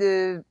know what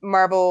the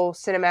Marvel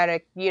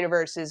Cinematic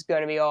Universe is going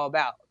to be all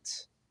about.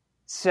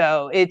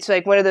 So it's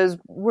like one of those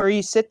where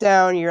you sit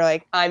down and you're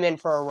like, I'm in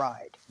for a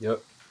ride.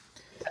 Yep.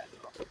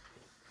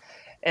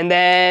 And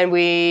then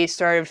we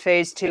started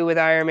Phase 2 with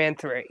Iron Man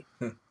 3.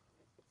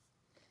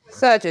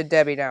 Such a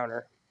Debbie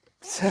Downer.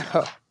 So,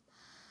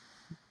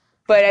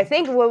 but I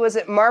think what was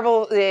it?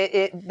 Marvel.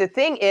 The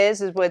thing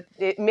is what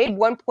it made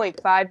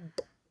 1.5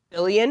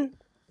 billion,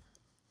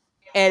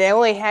 and it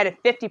only had a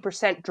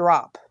 50%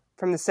 drop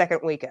from the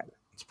second weekend.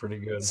 It's pretty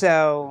good.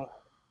 So,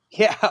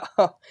 yeah,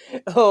 a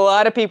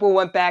lot of people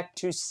went back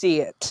to see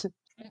it.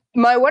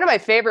 One of my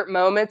favorite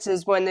moments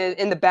is when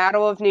in the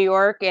Battle of New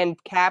York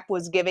and Cap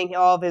was giving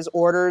all of his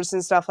orders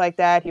and stuff like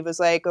that. He was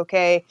like,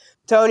 "Okay,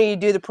 Tony, you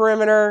do the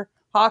perimeter.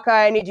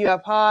 Hawkeye, I need you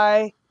up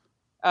high.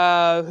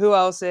 Who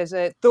else is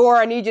it? Thor,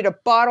 I need you to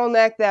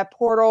bottleneck that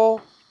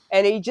portal."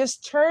 And he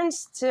just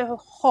turns to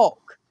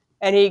Hulk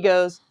and he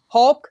goes,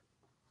 "Hulk,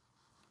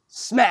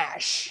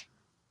 smash."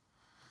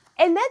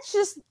 And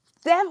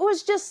that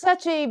was just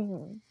such a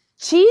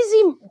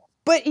cheesy,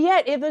 but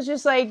yet it was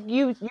just like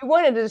you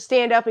wanted to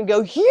stand up and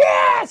go,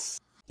 yes!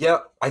 Yeah,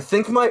 I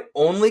think my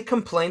only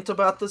complaint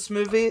about this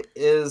movie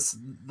is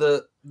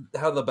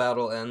how the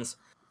battle ends.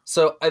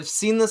 So I've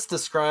seen this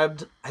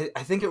described,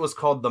 I think it was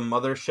called the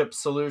Mothership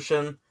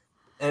Solution,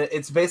 and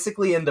it's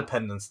basically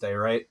Independence Day,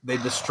 right? They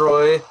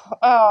destroy,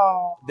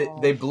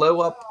 they blow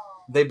up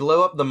the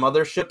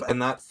mothership,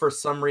 and that for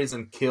some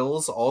reason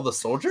kills all the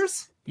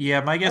soldiers?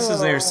 Yeah, my guess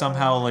is they're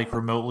somehow like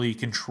remotely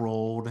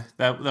controlled.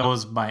 That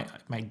was my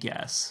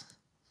guess.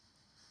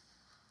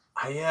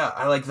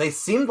 Yeah, they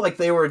seemed like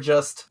they were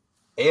just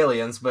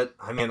aliens, but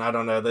I mean, I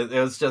don't know. It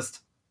was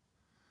just,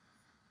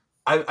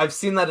 I've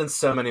seen that in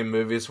so many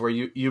movies where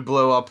you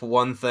blow up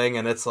one thing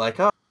and it's like,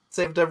 oh, it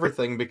saved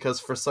everything because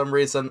for some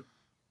reason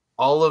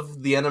all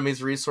of the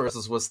enemy's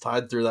resources was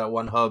tied through that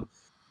one hub.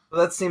 But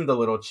that seemed a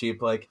little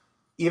cheap. Like,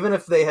 even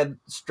if they had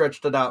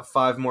stretched it out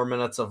 5 more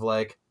minutes of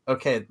like,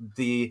 okay,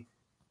 the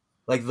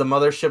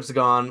mothership's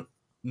gone,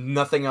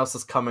 nothing else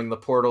is coming, the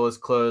portal is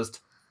closed.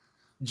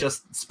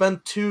 Just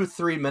spend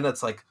 2-3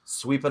 minutes like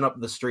sweeping up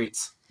the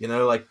streets,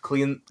 like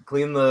clean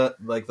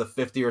the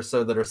 50 or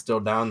so that are still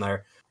down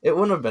there. It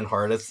wouldn't have been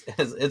hard.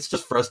 It's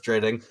just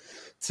frustrating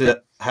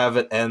to have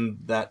it end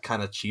that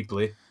kind of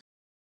cheaply.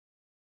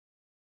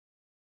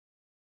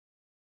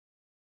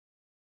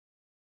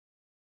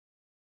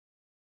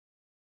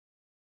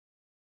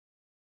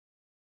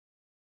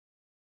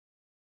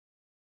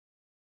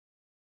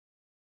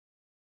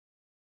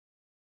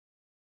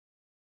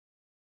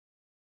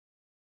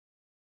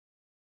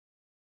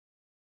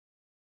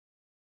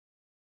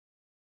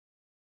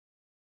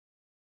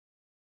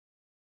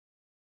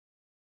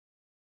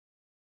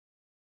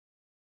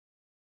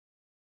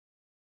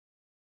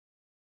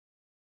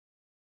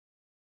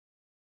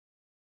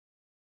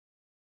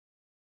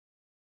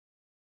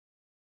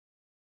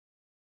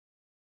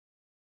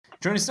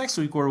 Join us next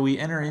week where we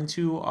enter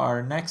into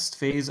our next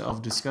phase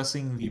of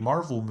discussing the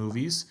Marvel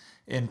movies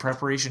in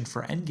preparation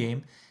for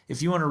Endgame.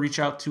 If you want to reach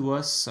out to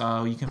us,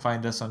 you can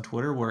find us on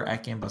Twitter. We're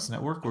at Gambots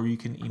Network, or you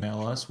can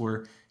email us.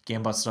 We're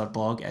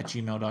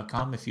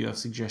gambots.blog@gmail.com if you have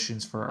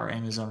suggestions for our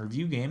Amazon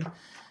review game,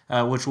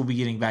 which we'll be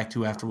getting back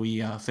to after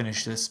we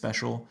finish this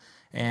special.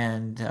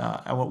 And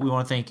we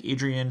want to thank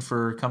Adrian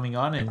for coming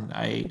on, and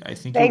I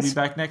think you'll be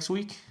back next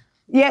week.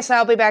 Yes,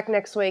 I'll be back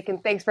next week,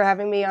 and thanks for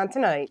having me on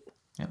tonight.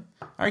 Yep.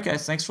 All right,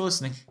 guys. Thanks for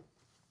listening.